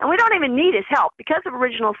devour. And we don't even need his help. Because of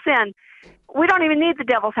original sin, we don't even need the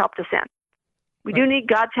devil's help to sin. We do need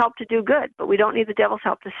God's help to do good, but we don't need the devil's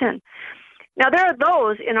help to sin. Now, there are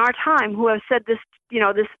those in our time who have said this,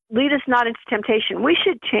 this lead us not into temptation. We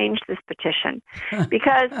should change this petition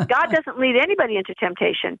because God doesn't lead anybody into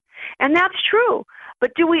temptation. And that's true.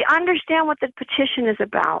 But do we understand what the petition is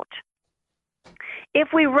about? If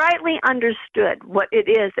we rightly understood what it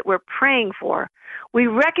is that we're praying for, we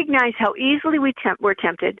recognize how easily we're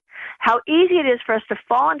tempted, how easy it is for us to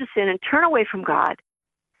fall into sin and turn away from God.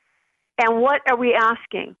 And what are we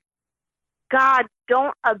asking? God,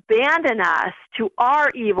 don't abandon us to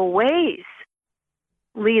our evil ways.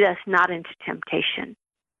 Lead us not into temptation.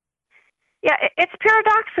 Yeah, it's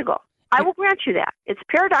paradoxical. I will grant you that. It's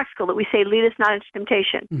paradoxical that we say, lead us not into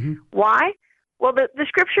temptation. Mm-hmm. Why? Well, the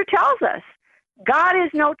scripture tells us God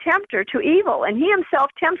is no tempter to evil, and he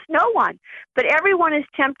himself tempts no one. But everyone is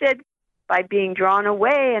tempted by being drawn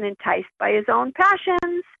away and enticed by his own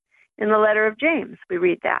passions. In the letter of James, we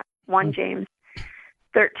read that. 1 James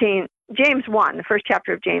 13, James 1, the first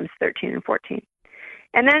chapter of James 13 and 14.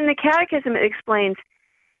 And then in the Catechism it explains,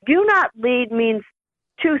 do not lead means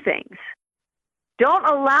two things. Don't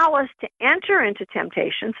allow us to enter into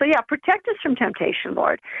temptation. So protect us from temptation,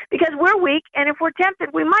 Lord, because we're weak, and if we're tempted,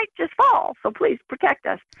 we might just fall. So please protect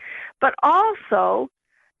us. But also,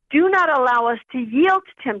 do not allow us to yield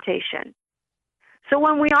to temptation. So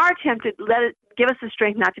when we are tempted, let it give us the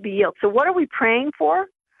strength not to be yield. So what are we praying for?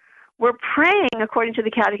 We're praying, according to the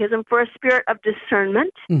Catechism, for a spirit of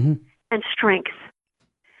discernment and strength,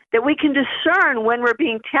 that we can discern when we're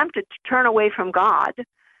being tempted to turn away from God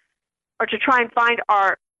or to try and find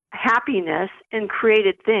our happiness in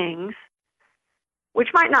created things, which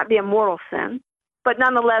might not be a mortal sin, but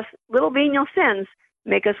nonetheless, little venial sins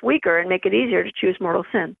make us weaker and make it easier to choose mortal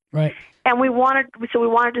sin. Right. And we want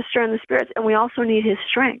to discern the spirits, and we also need his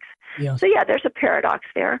strength. Yeah. So there's a paradox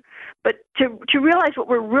there, but to realize what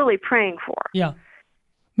we're really praying for. Yeah.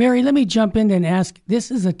 Mary, let me jump in and ask, this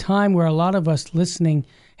is a time where a lot of us listening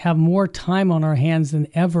have more time on our hands than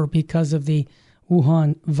ever because of the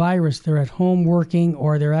Wuhan virus. They're at home working,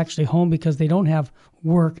 or they're actually home because they don't have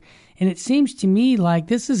work. And it seems to me like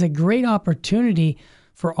this is a great opportunity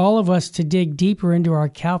for all of us to dig deeper into our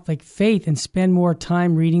Catholic faith and spend more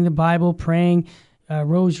time reading the Bible, praying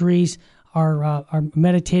rosaries, are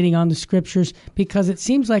meditating on the scriptures, because it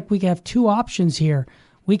seems like we have two options here.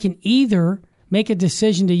 We can either make a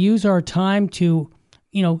decision to use our time to,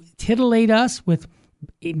 titillate us with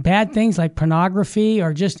bad things like pornography,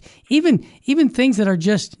 or just even things that are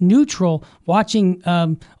just neutral, watching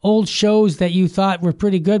old shows that you thought were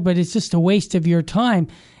pretty good, but it's just a waste of your time.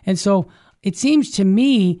 And so it seems to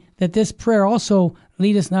me that this prayer also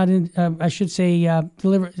lead us not in,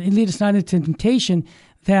 lead us not into temptation,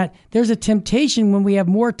 that there's a temptation when we have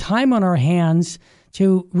more time on our hands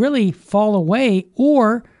to really fall away,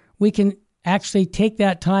 or we can actually take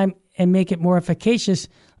that time and make it more efficacious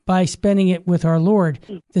by spending it with our Lord.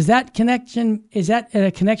 Is that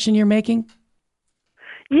a connection you're making?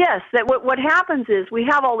 Yes, that what happens is we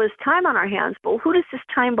have all this time on our hands, but who does this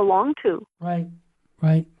time belong to? Right.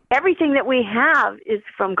 Everything that we have is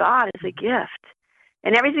from God as a gift.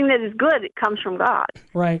 And everything that is good, it comes from God.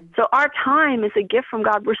 Right. So our time is a gift from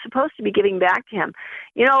God. We're supposed to be giving back to Him.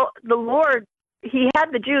 You know, the Lord, He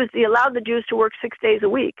allowed the Jews to work 6 days a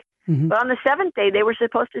week. Mm-hmm. But on the seventh day, they were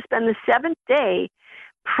supposed to spend the seventh day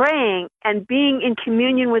praying and being in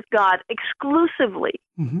communion with God exclusively.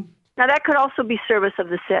 Mm-hmm. Now, that could also be service of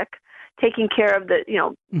the sick, taking care of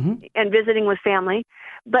mm-hmm. and visiting with family.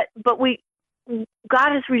 But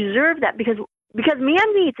God has reserved that because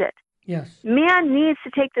man needs it. Yes. Man needs to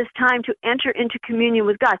take this time to enter into communion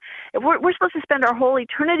with God. If we're supposed to spend our whole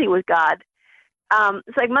eternity with God,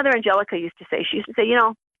 it's like Mother Angelica used to say. She used to say,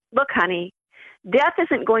 look, honey, death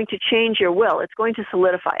isn't going to change your will. It's going to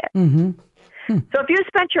solidify it. Mm-hmm. So if you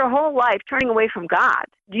spent your whole life turning away from God,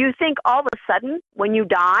 do you think all of a sudden when you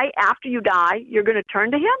die, after you die, you're going to turn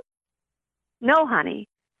to Him? No, honey.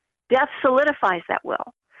 Death solidifies that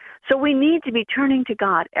will. So we need to be turning to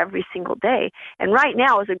God every single day. And right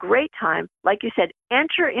now is a great time, like you said,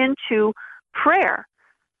 enter into prayer.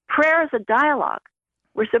 Prayer is a dialogue.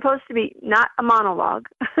 We're supposed to be not a monologue.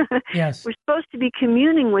 Yes. We're supposed to be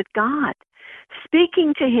communing with God,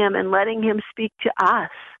 speaking to Him and letting Him speak to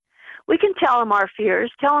us. We can tell Him our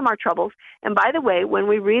fears, tell Him our troubles. And by the way, when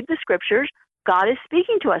we read the Scriptures, God is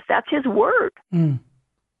speaking to us. That's His Word. Mm.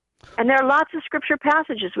 And there are lots of Scripture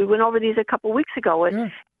passages. We went over these a couple weeks ago.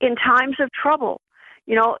 Sure. In times of trouble,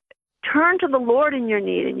 turn to the Lord in your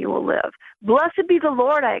need and you will live. Blessed be the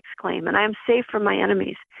Lord, I exclaim, and I am safe from my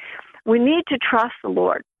enemies. We need to trust the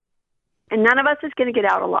Lord. And none of us is going to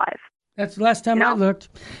get out alive. That's the last time I looked.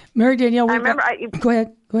 Mary Danielle, go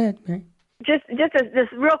ahead, Mary. Just this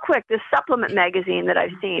real quick, this supplement magazine that I've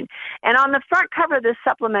seen. And on the front cover of this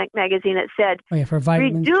supplement magazine, it said, for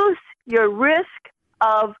vitamins. Reduce your risk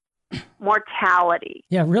of mortality.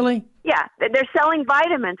 Yeah, really? Yeah, they're selling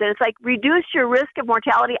vitamins, and it's like, reduce your risk of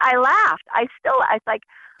mortality. I laughed. I was like,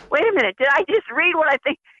 wait a minute, did I just read what I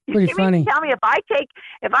think? Pretty funny. Mean to tell me if I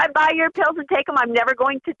buy your pills and take them, I'm never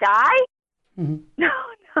going to die? Mm-hmm. No.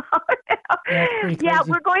 Yeah,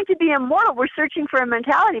 we're going to be immortal. We're searching for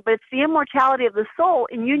immortality, but it's the immortality of the soul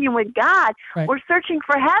in union with God. Right. We're searching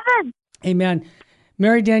for heaven. Amen.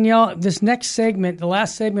 Mary Danielle, this next segment, the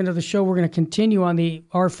last segment of the show, we're going to continue on the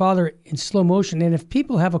Our Father in slow motion. And if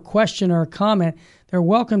people have a question or a comment, they're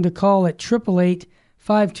welcome to call at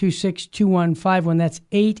 888-526-2151. That's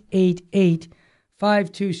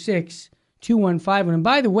 888-526-2151. And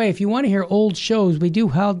by the way, if you want to hear old shows, we do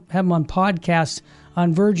have them on podcasts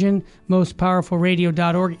on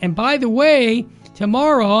virginmostpowerfulradio.org. And by the way,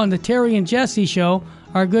 tomorrow on the Terry and Jesse show,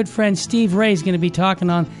 our good friend Steve Ray is going to be talking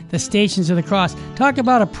on the Stations of the Cross. Talk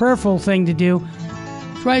about a prayerful thing to do.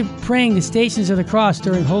 Try praying the Stations of the Cross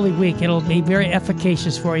during Holy Week. It'll be very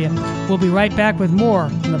efficacious for you. We'll be right back with more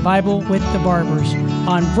from the Bible with the Barbers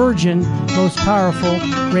on Virgin Most Powerful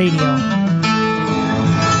Radio.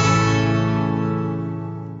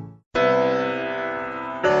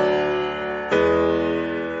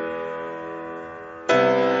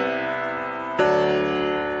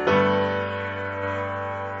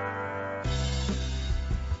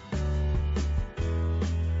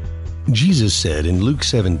 Jesus said in Luke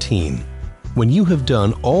 17, "When you have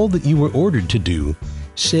done all that you were ordered to do,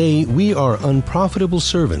 say, 'We are unprofitable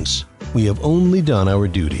servants. We have only done our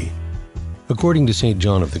duty.'" According to St.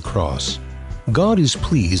 John of the Cross, God is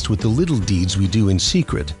pleased with the little deeds we do in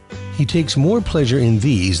secret. He takes more pleasure in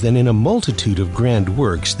these than in a multitude of grand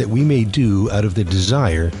works that we may do out of the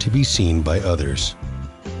desire to be seen by others.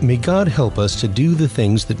 May God help us to do the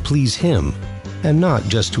things that please Him, and not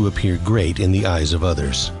just to appear great in the eyes of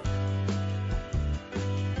others.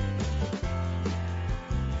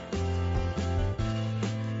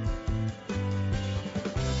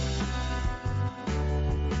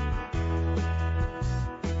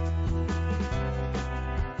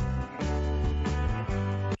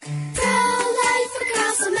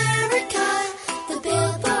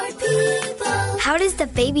 How does the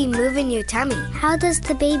baby move in your tummy? How does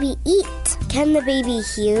the baby eat? Can the baby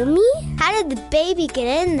hear me? How did the baby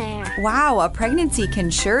get in there? Wow, a pregnancy can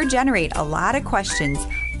sure generate a lot of questions.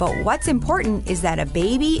 But what's important is that a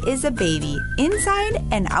baby is a baby, inside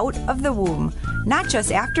and out of the womb. Not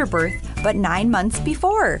just after birth, but 9 months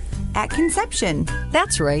before. at conception.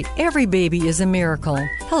 That's right. Every baby is a miracle.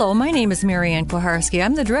 Hello, my name is Marianne Kuharski.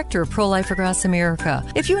 I'm the director of Pro-Life Across America.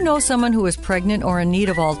 If you know someone who is pregnant or in need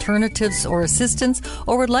of alternatives or assistance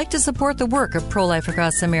or would like to support the work of Pro-Life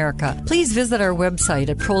Across America, please visit our website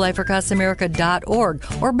at prolifeacrossamerica.org,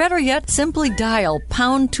 or better yet, simply dial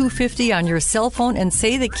pound 250 on your cell phone and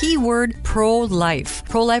say the keyword pro-life.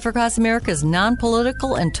 Pro-Life Across America is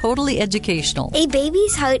non-political and totally educational. A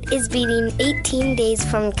baby's heart is beating 18 days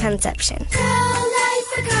from conception.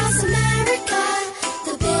 Pro-Life Across America,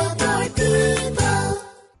 the Billboard people.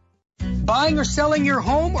 Buying or selling your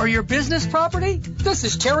home or your business property? This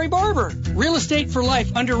is Terry Barber. Real Estate for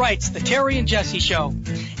Life underwrites the Terry and Jesse Show.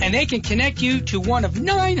 And they can connect you to one of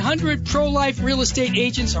 900 pro-life real estate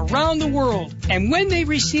agents around the world. And when they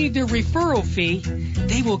receive their referral fee,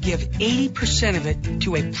 they will give 80% of it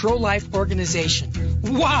to a pro-life organization.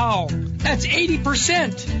 Wow! That's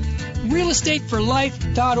 80%!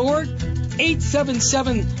 realestateforlife.org,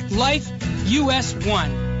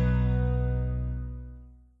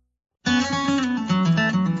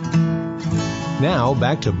 877-LIFE-US1. Now,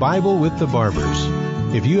 back to Bible with the Barbers.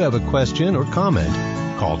 If you have a question or comment,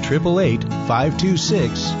 call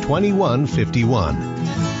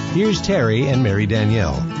 888-526-2151. Here's Terry and Mary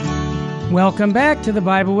Danielle. Welcome back to the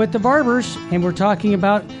Bible with the Barbers, and we're talking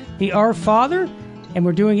about the Our Father, and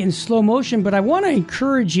we're doing it in slow motion, but I want to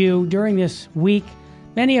encourage you during this week.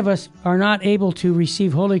 Many of us are not able to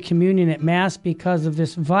receive Holy Communion at Mass because of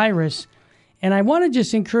this virus, and I want to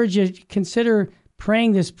just encourage you to consider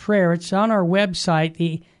praying this prayer. It's on our website.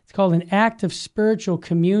 It's called an act of spiritual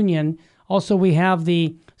communion. Also, we have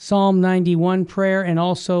the Psalm 91 prayer and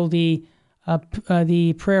also the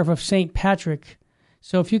prayer of St. Patrick.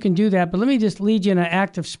 So if you can do that, but let me just lead you in an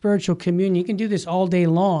act of spiritual communion. You can do this all day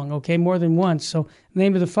long, okay, more than once. So in the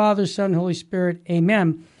name of the Father, Son, and Holy Spirit,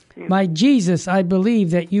 amen. My Jesus, I believe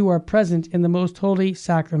that you are present in the most holy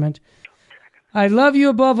sacrament. I love you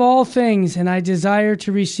above all things, and I desire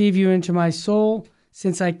to receive you into my soul.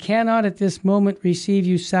 Since I cannot at this moment receive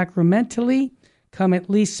you sacramentally, come at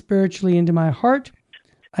least spiritually into my heart.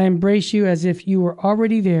 I embrace you as if you were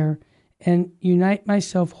already there and unite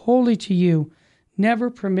myself wholly to you. Never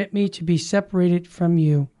permit me to be separated from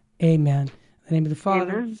you. Amen. In the name of the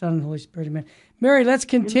Father, Amen. Son, and Holy Spirit. Amen. Mary, let's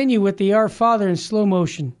continue with the Our Father in slow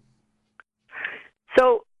motion.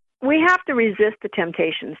 So we have to resist the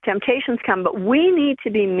temptations. Temptations come, but we need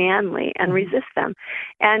to be manly and resist them.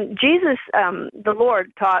 And Jesus, the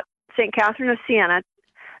Lord, taught St. Catherine of Siena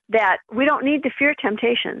that we don't need to fear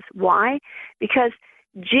temptations. Why? Because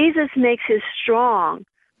Jesus makes us strong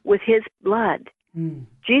with his blood.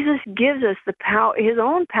 Jesus gives us the power, his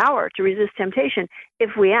own power to resist temptation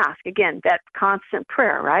if we ask. Again, that constant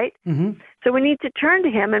prayer, right? Mm-hmm. So we need to turn to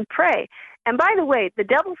him and pray. And by the way, the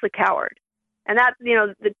devil's a coward. And that,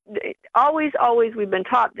 always we've been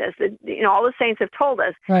taught this. That, all the saints have told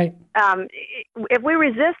us. Right. If we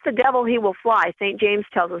resist the devil, he will fly. St. James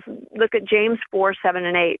tells us. Look at James 4, 7,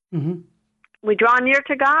 and 8. Mm-hmm. We draw near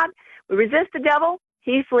to God. We resist the devil.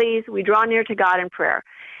 He flees. We draw near to God in prayer.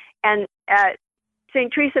 And St.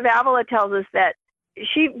 Teresa of Avila tells us that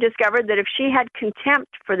she discovered that if she had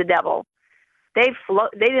contempt for the devil, they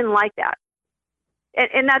didn't like that.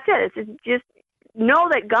 And that's it. It's just know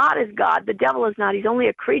that God is God. The devil is not. He's only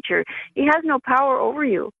a creature. He has no power over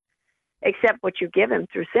you except what you give him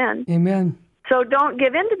through sin. Amen. So don't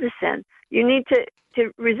give in to the sin. You need to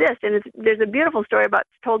resist. And there's a beautiful story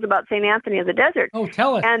told about St. Anthony of the Desert. Oh,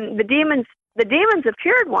 tell it. And the demons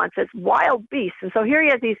appeared once as wild beasts. And so here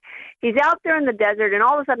he's out there in the desert, and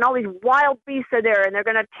all of a sudden all these wild beasts are there, and they're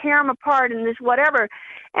going to tear him apart and this whatever.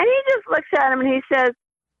 And he just looks at him and he says,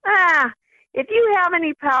 if you have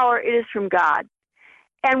any power, it is from God,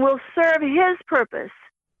 and will serve his purpose.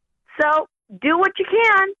 So do what you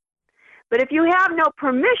can. But if you have no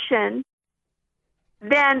permission,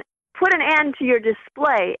 then put an end to your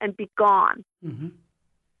display and be gone. Mm-hmm.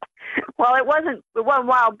 Well, it wasn't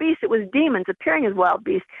wild beasts. It was demons appearing as wild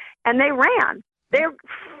beasts. And they ran.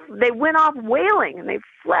 They went off wailing, and they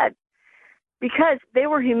fled because they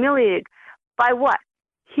were humiliated by what?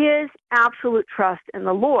 His absolute trust in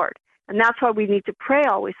the Lord. And that's why we need to pray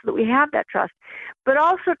always, so that we have that trust. But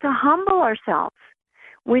also to humble ourselves.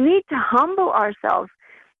 We need to humble ourselves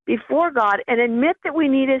before God and admit that we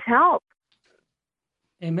need his help.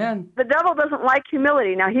 Amen. The devil doesn't like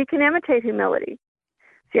humility. Now, he can imitate humility.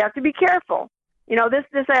 So you have to be careful. This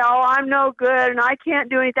say, I'm no good and I can't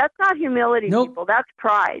do anything. That's not humility, people. That's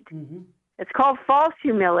pride. Mm-hmm. It's called false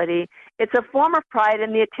humility. It's a form of pride,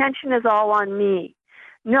 and the attention is all on me.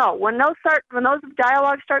 No, when those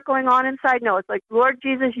dialogues start going on inside, no, it's like, Lord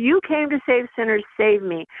Jesus, you came to save sinners, save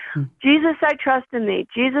me. Jesus, I trust in thee.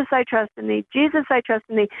 Jesus, I trust in thee. Jesus, I trust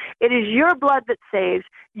in thee. It is your blood that saves.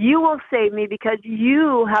 You will save me because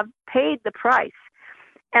you have paid the price.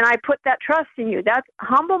 And I put that trust in you. That's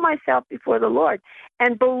humble myself before the Lord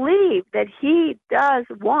and believe that he does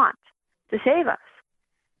want to save us.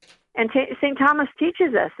 And St. Thomas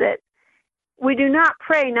teaches us that we do not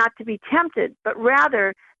pray not to be tempted, but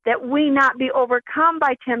rather that we not be overcome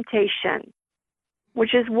by temptation,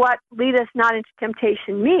 which is what lead us not into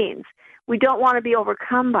temptation means. We don't want to be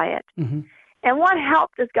overcome by it. Mm-hmm. And what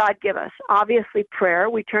help does God give us? Obviously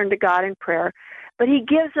prayer. We turn to God in prayer, but he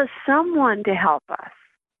gives us someone to help us.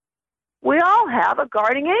 We all have a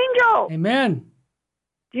guardian angel. Amen.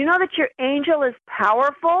 Do you know that your angel is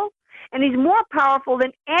powerful? And he's more powerful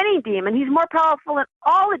than any demon. He's more powerful than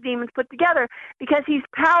all the demons put together because he's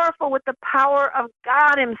powerful with the power of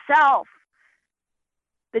God himself.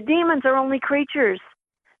 The demons are only creatures.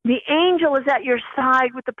 The angel is at your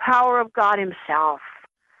side with the power of God himself.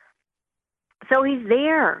 So he's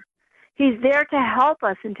there. He's there to help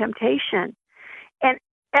us in temptation. And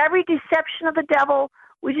every deception of the devil,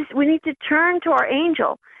 we need to turn to our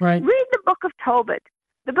angel. Right. Read the book of Tobit.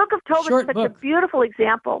 The book of Tobit is such a beautiful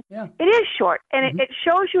example. Yeah. It is short, and it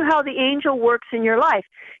shows you how the angel works in your life.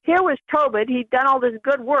 Here was Tobit. He'd done all this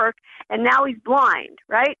good work, and now he's blind,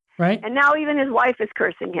 right? Right. And now even his wife is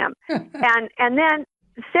cursing him. and then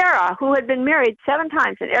Sarah, who had been married 7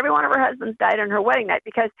 times, and every one of her husbands died on her wedding night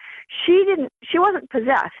because she wasn't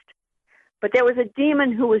possessed, but there was a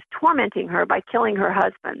demon who was tormenting her by killing her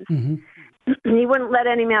husbands. Mm-hmm. He wouldn't let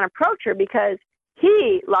any man approach her because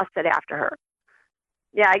he lusted after her.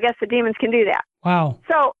 Yeah, I guess the demons can do that. Wow.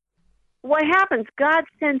 So what happens? God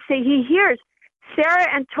sends, he hears Sarah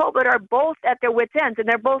and Tobit are both at their wits' ends, and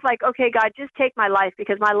they're both like, okay, God, just take my life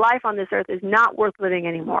because my life on this earth is not worth living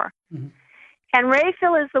anymore. Mm-hmm. And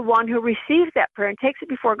Raphael is the one who receives that prayer and takes it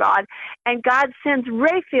before God, and God sends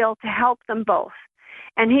Raphael to help them both.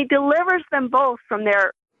 And he delivers them both from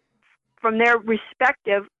their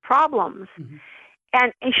respective problems. Mm-hmm.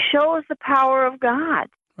 And it shows the power of God.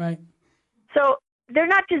 Right. So they're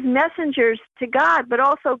not just messengers to God, but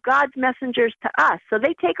also God's messengers to us. So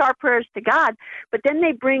they take our prayers to God, but then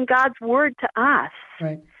they bring God's word to us.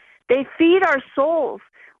 Right. They feed our souls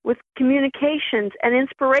with communications and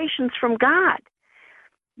inspirations from God.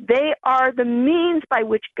 They are the means by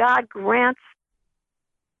which God grants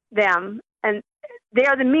them, and they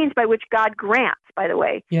are the means by which God grants, by the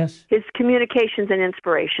way, yes, his communications and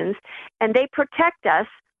inspirations, and they protect us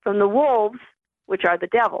from the wolves, which are the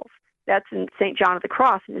devils. That's in St. John of the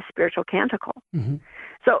Cross in his spiritual canticle. Mm-hmm.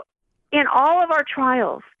 So in all of our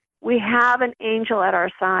trials, we have an angel at our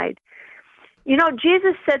side. You know,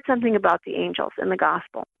 Jesus said something about the angels in the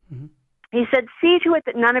gospel. Mm-hmm. He said, see to it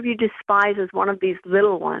that none of you despises one of these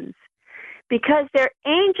little ones, because their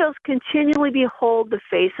angels continually behold the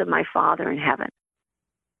face of my Father in heaven.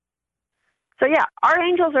 So yeah, our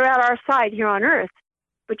angels are at our side here on earth,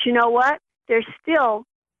 but you know what? They're still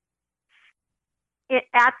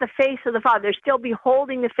at the face of the Father. They're still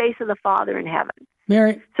beholding the face of the Father in heaven.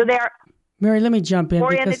 Mary, so they're let me jump in.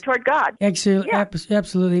 Oriented toward God. Absolutely.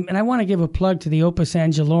 And I want to give a plug to the Opus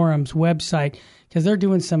Angelorum's website, because they're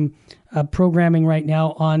doing some programming right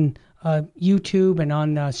now on YouTube and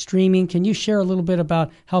on streaming. Can you share a little bit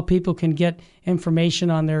about how people can get information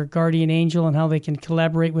on their guardian angel and how they can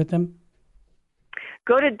collaborate with them?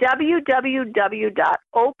 Go to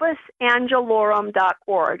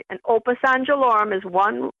www.opusangelorum.org, and Opus Angelorum is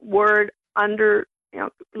one word under,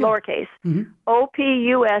 lowercase,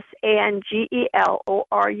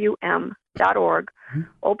 OPUSANGELORUM.org,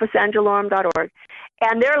 opusangelorum.org.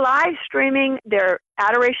 And they're live streaming their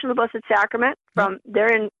Adoration of the Blessed Sacrament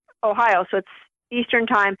they're in Ohio, so it's Eastern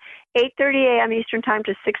Time, 8:30 a.m. Eastern Time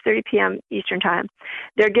to 6:30 p.m. Eastern Time.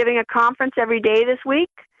 They're giving a conference every day this week.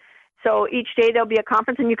 So each day there'll be a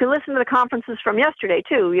conference, and you can listen to the conferences from yesterday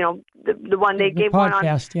too. You know, the one they gave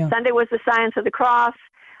podcast, one on Sunday was the Science of the Cross.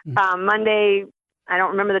 Mm-hmm. Monday, I don't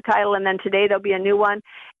remember the title, and then today there'll be a new one.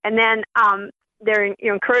 And then they're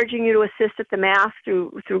encouraging you to assist at the Mass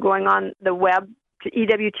through going on the web to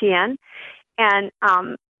EWTN. And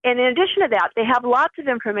in addition to that, they have lots of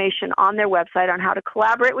information on their website on how to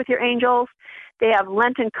collaborate with your angels. They have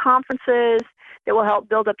Lenten conferences that will help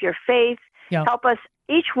build up your faith, help us.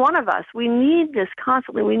 Each one of us, we need this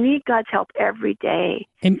constantly. We need God's help every day.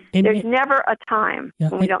 And there's never a time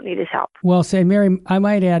when we don't need his help. Well, say, Mary, I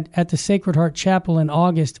might add, at the Sacred Heart Chapel in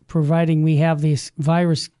August, providing we have this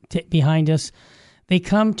virus behind us, they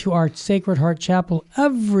come to our Sacred Heart Chapel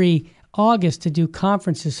every August to do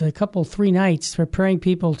conferences, a couple, 3 nights, preparing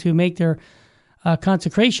people to make their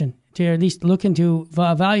consecration, to at least look into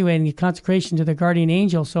evaluating the consecration to the guardian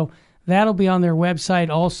angel. So that'll be on their website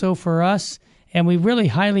also for us. And we really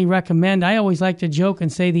highly recommend, I always like to joke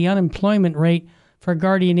and say the unemployment rate for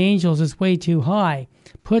guardian angels is way too high.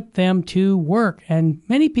 Put them to work. And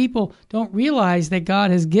many people don't realize that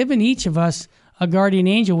God has given each of us a guardian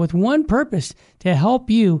angel with one purpose, to help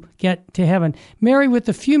you get to heaven. Mary, with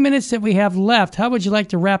the few minutes that we have left, how would you like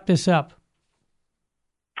to wrap this up?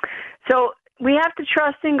 So we have to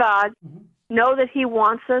trust in God, know that he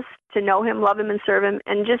wants us to know him, love him, and serve him.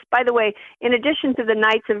 And just, by the way, in addition to the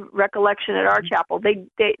Nights of Recollection at our chapel, they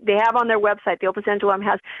have on their website, the Opus Angellum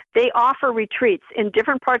has, they offer retreats in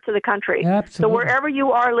different parts of the country. Absolutely. So wherever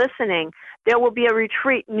you are listening, there will be a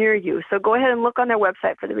retreat near you. So go ahead and look on their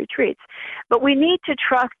website for the retreats. But we need to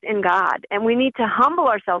trust in God, and we need to humble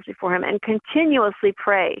ourselves before him and continuously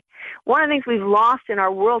pray. One of the things we've lost in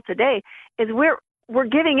our world today is we're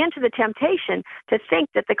giving into the temptation to think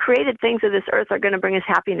that the created things of this earth are going to bring us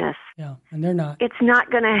happiness. Yeah, and they're not. It's not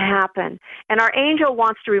going to happen. And our angel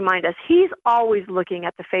wants to remind us, he's always looking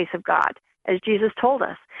at the face of God, as Jesus told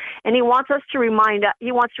us. And he wants to remind us,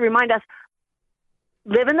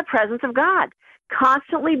 live in the presence of God.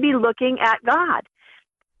 Constantly be looking at God.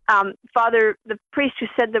 Father, the priest who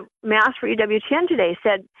said the Mass for EWTN today,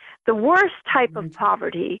 said the worst type of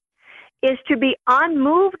poverty is to be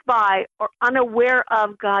unmoved by or unaware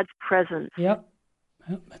of God's presence. Yep.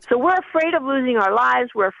 So we're afraid of losing our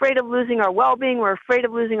lives. We're afraid of losing our well-being. We're afraid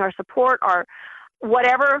of losing our support, our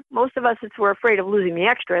whatever. Most of us, we're afraid of losing the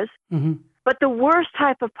extras. Mm-hmm. But the worst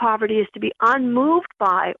type of poverty is to be unmoved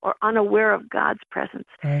by or unaware of God's presence.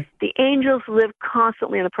 Right. The angels live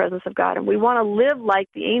constantly in the presence of God, and we want to live like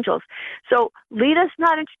the angels. So lead us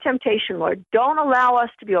not into temptation, Lord. Don't allow us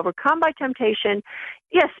to be overcome by temptation.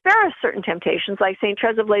 Yes, spare us certain temptations. Like St.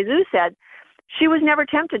 Therese of Lisieux said, she was never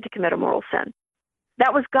tempted to commit a mortal sin.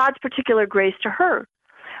 That was God's particular grace to her.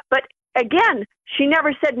 But again, she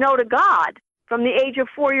never said no to God from the age of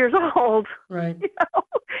 4 years old. Right. You know?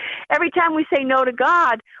 Every time we say no to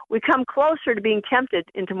God, we come closer to being tempted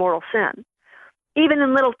into mortal sin, even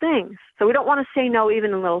in little things. So we don't want to say no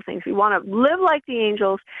even in little things. We want to live like the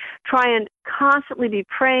angels, try and constantly be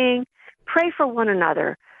praying, pray for one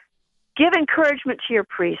another, give encouragement to your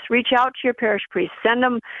priests, reach out to your parish priests, send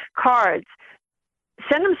them cards,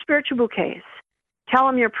 send them spiritual bouquets. Tell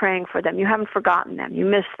them you're praying for them. You haven't forgotten them. You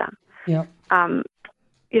miss them. Yeah. And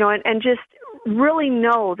just really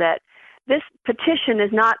know that this petition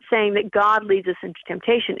is not saying that God leads us into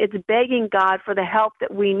temptation. It's begging God for the help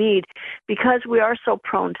that we need because we are so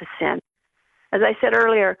prone to sin. As I said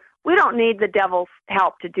earlier, we don't need the devil's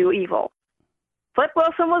help to do evil. Flip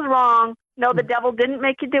Wilson was wrong. No, the devil didn't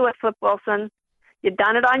make you do it, Flip Wilson. You've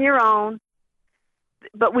done it on your own.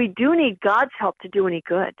 But we do need God's help to do any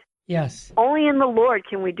good. Yes. Only in the Lord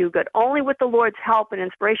can we do good. Only with the Lord's help and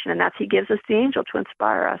inspiration, and that's he gives us the angel to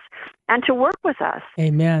inspire us and to work with us.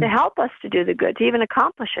 Amen. To help us to do the good, to even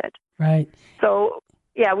accomplish it. Right. So,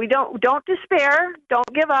 yeah, we don't despair, don't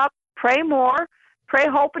give up, pray more, pray,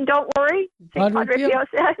 hope, and don't worry. St. Padre Pio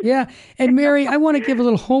said. Yeah, and Mary, I want to give a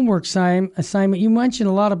little homework assignment. You mentioned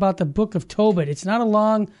a lot about the Book of Tobit. It's not a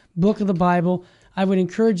long book of the Bible. I would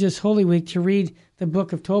encourage this Holy Week to read the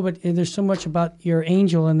Book of Tobit. There's so much about your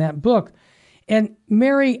angel in that book. And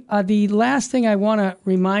Mary, the last thing I want to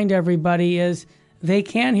remind everybody is they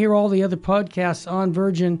can hear all the other podcasts on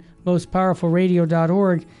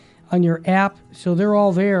virginmostpowerfulradio.org on your app. So they're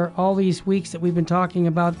all there all these weeks that we've been talking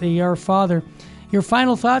about the Our Father. Your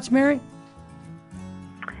final thoughts, Mary?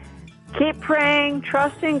 Keep praying,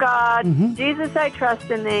 trust in God. Mm-hmm. Jesus, I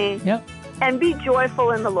trust in thee. Yep. And be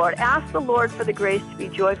joyful in the Lord. Ask the Lord for the grace to be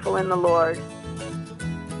joyful in the Lord.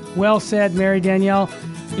 Well said, Mary Danielle.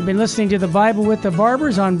 You've been listening to the Bible with the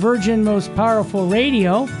Barbers on Virgin Most Powerful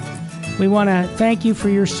Radio. We want to thank you for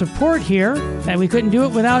your support here, and we couldn't do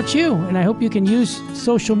it without you. And I hope you can use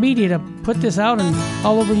social media to put this out and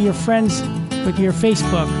all over to your friends with your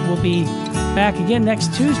Facebook. We'll be back again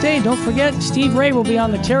next Tuesday. And don't forget, Steve Ray will be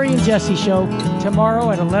on the Terry and Jesse Show tomorrow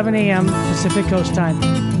at 11 a.m. Pacific Coast Time.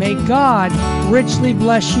 May God richly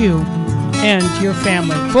bless you and your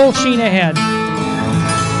family. Full sheen ahead.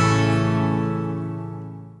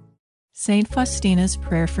 St. Faustina's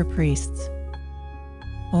Prayer for Priests.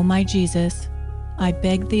 O my Jesus, I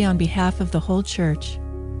beg thee on behalf of the whole Church,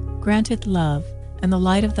 grant it love and the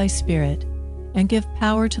light of thy Spirit, and give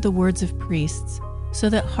power to the words of priests, so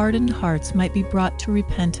that hardened hearts might be brought to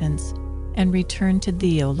repentance and return to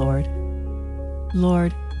thee, O Lord.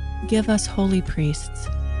 Lord, give us holy priests.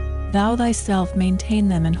 Thou thyself maintain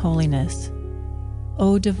them in holiness.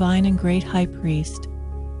 O divine and great High Priest,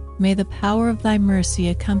 may the power of thy mercy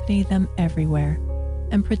accompany them everywhere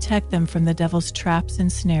and protect them from the devil's traps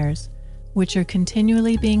and snares, which are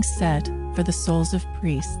continually being set for the souls of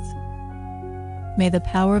priests. May the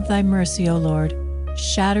power of thy mercy, O Lord,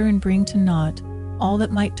 shatter and bring to naught all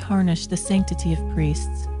that might tarnish the sanctity of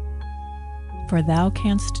priests. For thou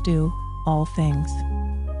canst do all things.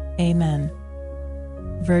 Amen.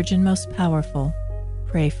 Virgin most powerful,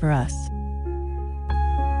 pray for us.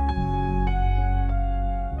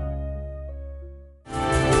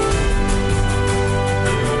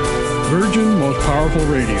 Virgin Most Powerful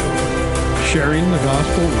Radio, sharing the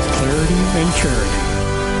gospel with clarity and charity.